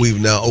we did? We've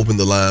now opened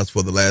the lines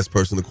for the last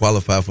person to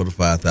qualify for the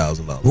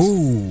 $5,000.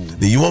 Ooh.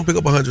 Now, you won't pick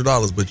up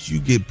 $100, but you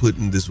get put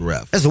in this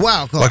raffle. That's a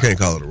wild card. Well, I can't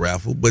call it a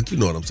raffle, but you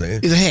know what I'm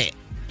saying. It's a hat.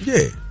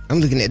 Yeah. I'm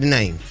looking at the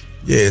name.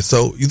 Yeah,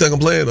 so you think I'm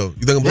playing, though?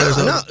 You think I'm playing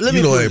something? No, let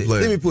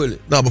me pull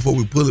it. No, before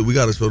we pull it, we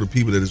got to show the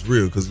people that it's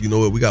real, because you know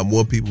what? We got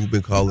more people who've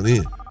been calling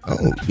in. Oh,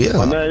 yeah.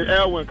 My name is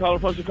Elwin, calling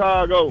from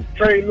Chicago.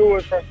 Trey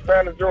Lewis from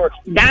Savannah, Georgia.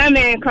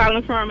 Diamond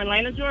calling from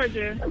Atlanta,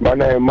 Georgia. My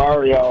name is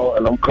Mario,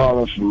 and I'm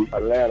calling from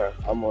Atlanta.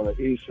 I'm on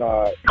the east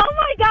side. Oh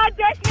my God,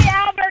 Destiny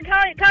Albert,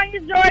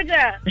 Conyers,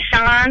 Georgia.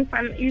 Sean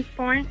from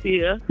Eastbourne.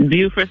 Yeah.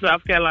 Beaufort,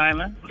 South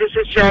Carolina. This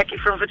is Jackie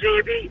from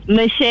Virginia Beach.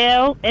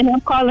 Michelle, and I'm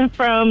calling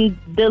from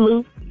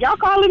Duluth. Y'all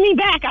calling me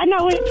back, I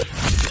know it.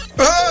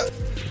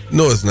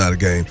 No, it's not a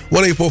game.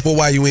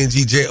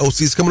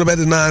 1-844-YUNGJOC. It's coming up at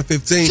the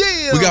 9:15.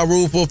 Chill. We got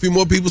room for a few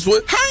more people,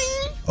 Swin?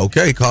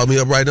 Okay, call me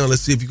up right now.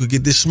 Let's see if you could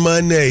get this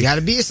money.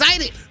 Gotta be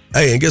excited.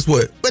 Hey, and guess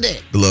what? What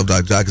that? The Love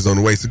Doc Jock is on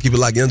the way, so keep it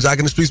locked. Young Jock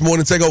in the Streets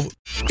Morning Takeover.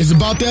 It's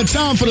about that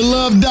time for the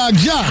Love Doc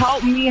Jock.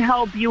 Help me,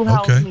 help you,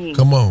 help me.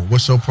 Come on.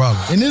 What's your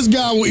problem? And this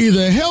guy will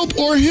either help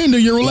or hinder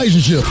your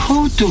relationship.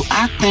 Who do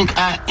I think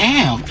I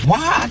am? Why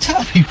I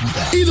tell people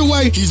that? Either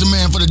way, he's the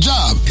man for the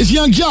job. It's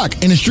Young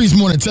Jock in the Streets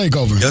Morning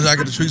Takeover. Young Jock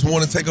in the Streets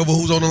Morning Takeover.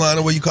 Who's on the line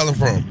and where you calling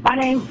from? My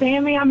name's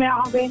Sammy. I'm in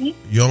Albany.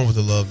 You're on with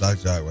the Love Doc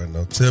Jock right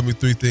now. Tell me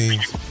 3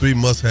 things, 3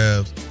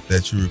 must-haves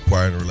that you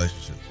require in a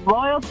relationship.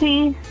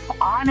 Loyalty,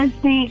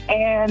 honesty,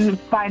 and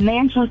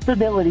financial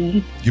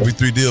stability. Give me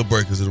 3 deal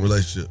breakers in a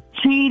relationship.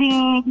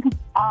 Cheating,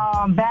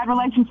 bad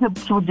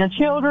relationships with your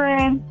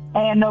children,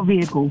 and no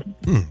vehicle.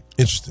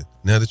 Interesting.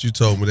 Now that you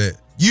told me that,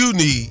 you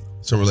need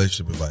some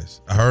relationship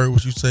advice. I heard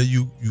what you say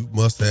you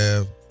must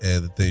have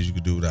and the things you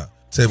could do without.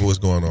 Tell me what's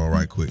going on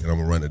right quick, and I'm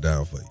going to run it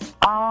down for you.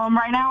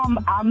 Right now,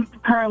 I'm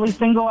currently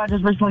single. I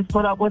just recently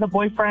split up with a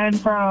boyfriend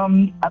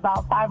from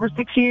about 5 or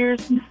 6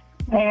 years.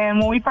 And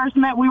when we first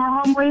met, we were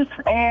homeless,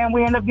 and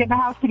we ended up getting a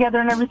house together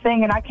and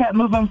everything, and I kept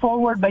moving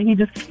forward, but he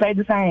just stayed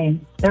the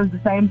same. It was the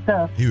same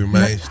stuff. He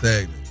remained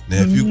stagnant.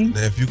 Now,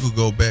 if you could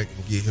go back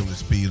and get him to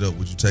speed up,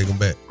 would you take him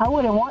back? I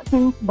wouldn't want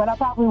to, but I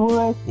probably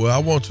would. Well, I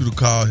want you to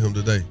call him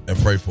today and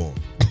pray for him.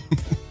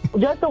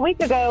 Just a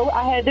week ago,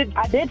 I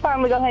did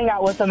finally go hang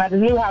out with him at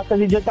his new house because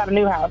he just got a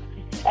new house.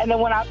 And then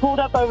when I pulled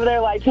up over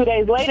there like 2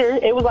 days later,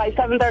 it was like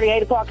 7:30,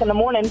 8 o'clock in the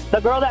morning.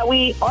 The girl that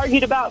we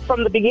argued about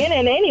from the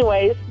beginning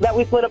anyways, that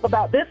we split up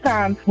about this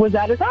time, was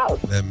at his house.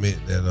 That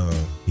meant that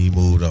he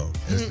moved on.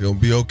 It's going to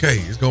be okay.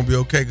 It's going to be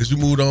okay because you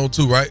moved on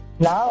too, right?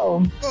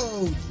 No.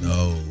 Oh,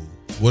 no.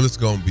 Well, it's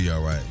going to be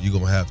all right. You're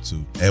going to have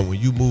to. And when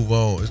you move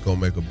on, it's going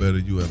to make a better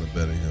you and a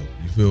better him.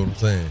 You feel what I'm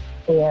saying?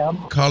 Yeah.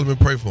 Call him and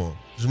pray for him.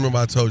 Just remember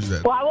I told you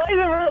that. Well, I wasn't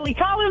really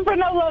calling for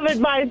no love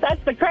advice.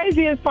 That's the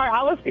craziest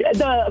part.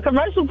 The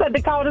commercial said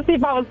to call to see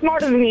if I was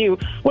smarter than you,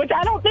 which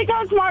I don't think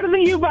I'm smarter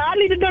than you, but I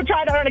need to go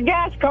try to earn a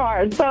gas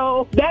card.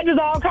 So that just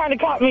all kind of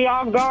caught me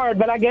off guard.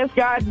 But I guess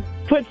God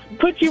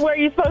puts you where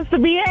you're supposed to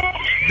be at.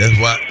 That's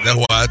why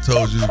I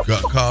told you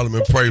to call him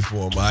and pray for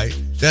him, all right?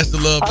 That's the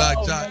love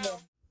Doc Jock.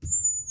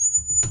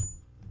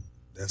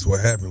 That's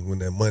what happens when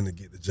that money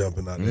get to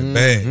jumping out that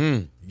bag.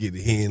 You get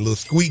to hearing little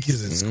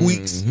squeakies and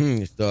squeaks.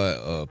 You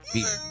start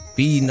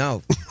feeding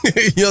off.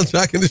 Young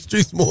Jock in the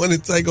Streets Morning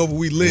Takeover.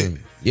 We lit.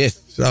 Yes.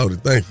 Shouty,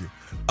 thank you.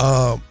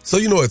 So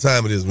you know what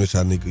time it is, Miss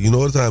Shanika. You know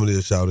what time it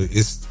is, Shouty.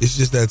 It's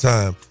just that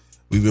time.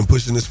 We've been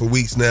pushing this for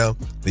weeks now.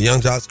 The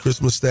Young Jock's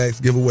Christmas Stacks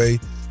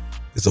giveaway,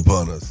 it's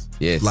upon us.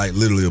 Yes. Like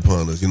literally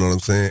upon us. You know what I'm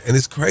saying? And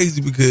it's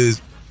crazy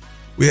because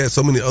we had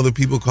so many other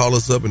people call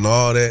us up and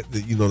all that,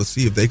 you know, to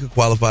see if they could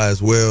qualify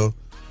as well.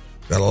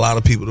 Got a lot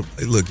of people to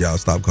hey, look, y'all,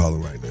 stop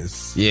calling right now.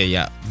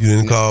 Yeah. You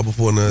didn't call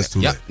before now, it's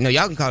too late. No,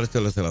 y'all can call us,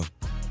 tell us hello.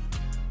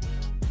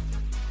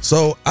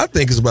 So I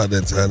think it's about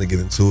that time to get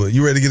into it.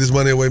 You ready to get this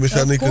money away, Miss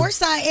Shanika? Of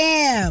course I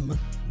am.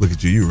 Look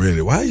at you, you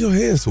ready. Why are your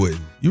hands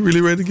sweating? You really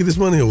ready to get this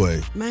money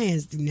away? My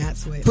hands do not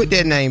sweat. Put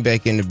that name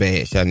back in the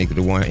bag, Shanika,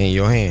 the one in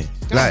your hand.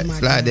 Slide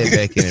that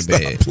back in the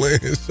bag. Stop playing,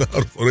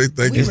 Shanika, before they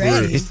think it's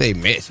real. It say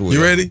Maxwell.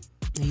 You ready?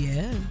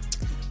 Yeah.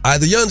 All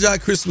right, the Young Jock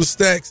Christmas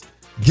Stacks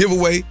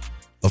giveaway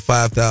of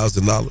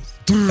 $5,000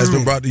 has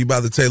been brought to you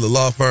by the Taylor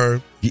Law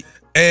Firm.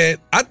 And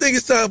I think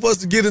it's time for us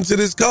to get into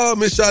this call,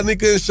 Miss Shanika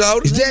and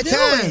Shouty. It's that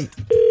time.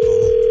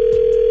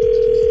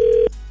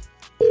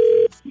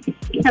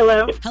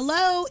 Hello.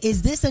 Hello,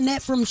 is this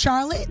Annette from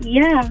Charlotte?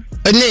 Yeah.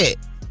 Annette.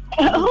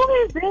 Who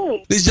is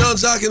this? This Young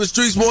Jock in the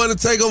Streets Morning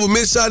Takeover.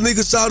 Miss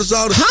Shanika,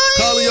 Shouty.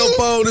 Calling your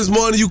phone this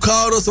morning. You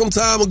called us some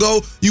time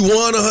ago. You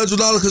won $100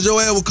 because your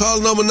ass was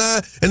calling number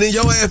 9. And then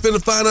your ass finna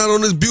find out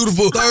on this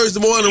beautiful Thursday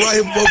morning right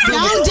here before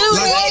Christmas. Don't do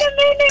it. Wait a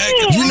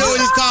minute. You know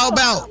what it's called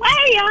about?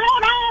 Wait,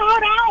 hold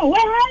on.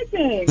 What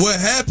happened? What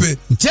happened?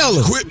 Tell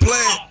her. Quit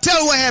playing.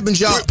 Tell her what happened,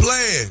 y'all. Quit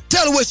playing.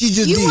 Tell her what she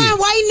just did. You weren't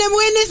waiting to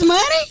win this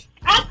money?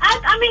 I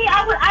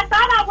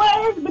thought I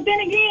was, but then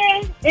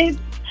again, it's...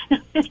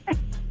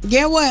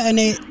 Get what,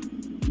 Annette?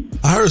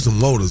 I heard some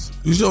motors.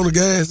 You showing the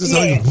gas? This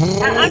how you...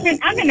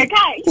 I'm in the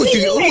car. What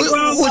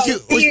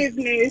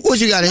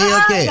you got a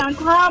Hellcat? I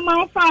called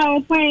my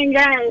phone playing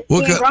games.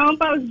 What in grown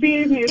folks'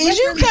 business. Is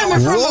you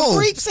coming from a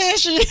freak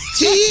session?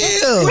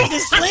 Chill. With the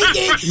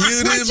slinking? You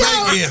didn't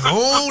make it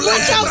home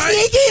last your night.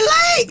 sneaky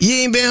leg? You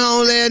ain't been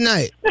home last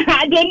night.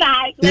 I did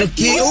not. Let's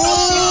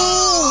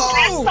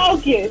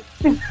focus.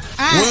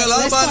 Well,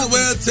 I'm about to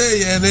well tell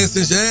you, and then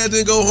since your ass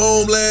didn't go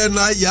home last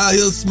night, y'all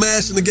here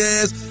smashing the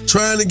gas,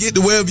 trying to get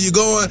to wherever you're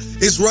going.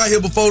 It's right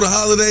here before the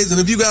holidays, and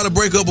if you got to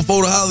break up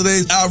before the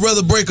holidays, I'd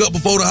rather break up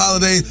before the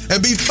holidays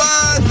and be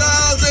 $5,000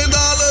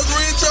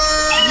 richer.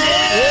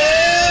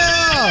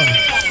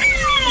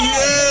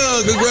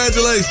 Yeah,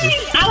 congratulations.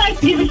 I like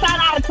to give a shout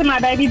out to my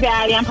baby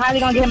daddy. I'm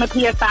probably gonna get him a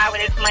PS5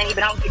 with his money,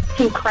 but don't get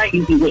too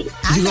crazy with it.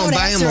 You gonna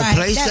buy him a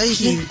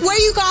PlayStation? Where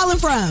you calling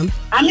from?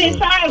 I'm in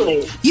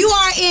Charlotte. You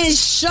are in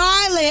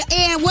Charlotte,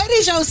 and what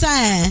is your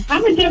sign?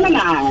 I'm a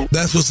Gemini.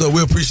 That's what's up.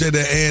 We appreciate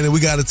that, Ann. And we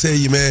got to tell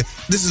you, man,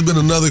 this has been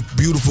another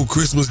beautiful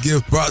Christmas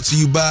gift brought to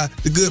you by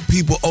the good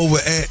people over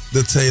at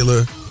the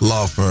Taylor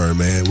Law Firm,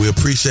 man. We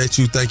appreciate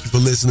you. Thank you for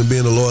listening,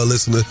 being a loyal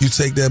listener. You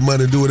take that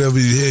money, do whatever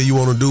you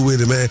want to do with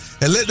it, man.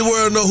 And let the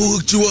world know who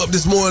hooked you up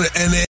this morning.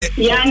 And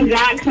Young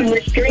Jock from the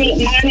Street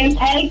Morning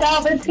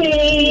Takeover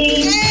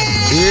team.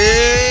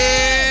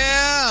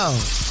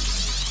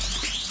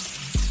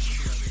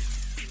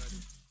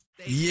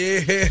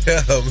 Yeah,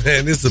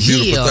 man, it's a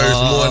beautiful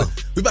Thursday morning.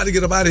 We about to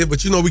get up out of here,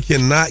 but you know we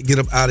cannot get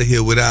up out of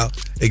here without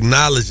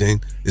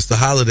acknowledging it's the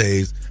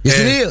holidays. Yes,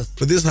 it is.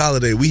 For this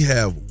holiday, we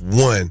have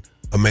one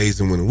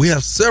amazing winner. We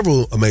have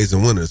several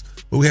amazing winners,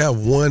 but we have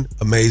one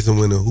amazing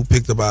winner who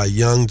picked up our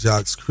Young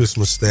Jock's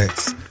Christmas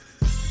Stacks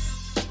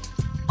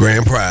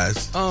grand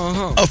prize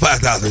of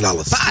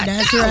 $5,000.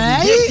 That's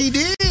right. Yes, he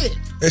did.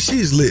 And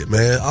she's lit,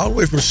 man. All the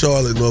way from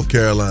Charlotte, North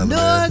Carolina.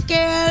 North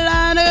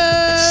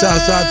Carolina.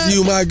 Shouts out to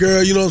you, my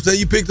girl. You know what I'm saying?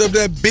 You picked up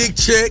that big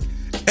check.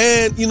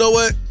 And you know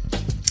what?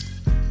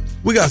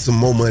 We got some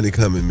more money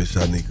coming, Miss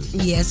Shanika.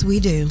 Yes, we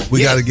do.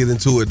 We got to get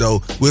into it,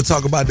 though. We'll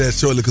talk about that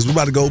shortly because we're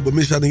about to go. But,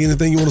 Miss Shanika,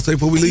 anything you want to say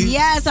before we leave?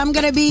 Yes, I'm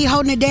going to be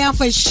holding it down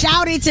for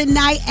Shouty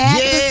tonight at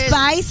the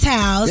Spice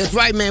House. That's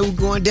right, man. We're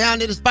going down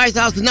to the Spice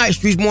House tonight.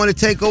 Streets Morning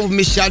Takeover.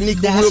 Miss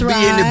Shanika That's will be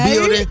in the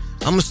building.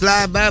 I'm gonna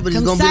slide by, but it's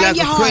Come gonna be sign like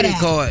your a heart credit out.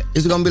 card.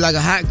 It's gonna be like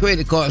a hot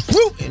credit card.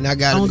 Swoop, and I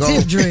gotta On go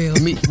tip drill.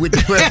 meet with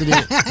the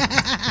president.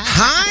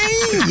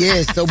 Hi,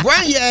 yes. So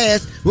bring your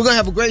ass. We're gonna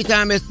have a great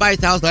time at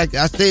Spice House. Like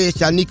I said,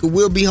 Shanika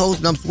will be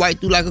hosting. I'm swipe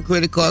through like a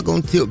credit card,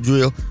 gonna tip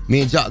drill.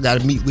 Me and Jock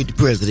gotta meet with the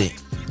president.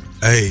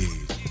 Hey,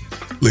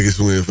 look at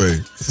Swin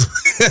face.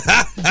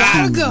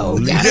 Gotta go.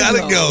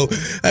 Gotta go.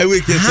 Hey,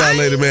 we'll catch y'all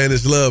later, man.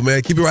 It's love,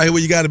 man. Keep it right here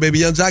where you got it, baby.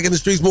 Young Jock in the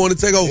Streets Morning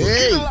Takeover.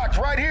 Keep it locked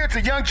right here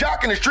to Young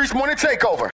Jock in the Streets Morning Takeover.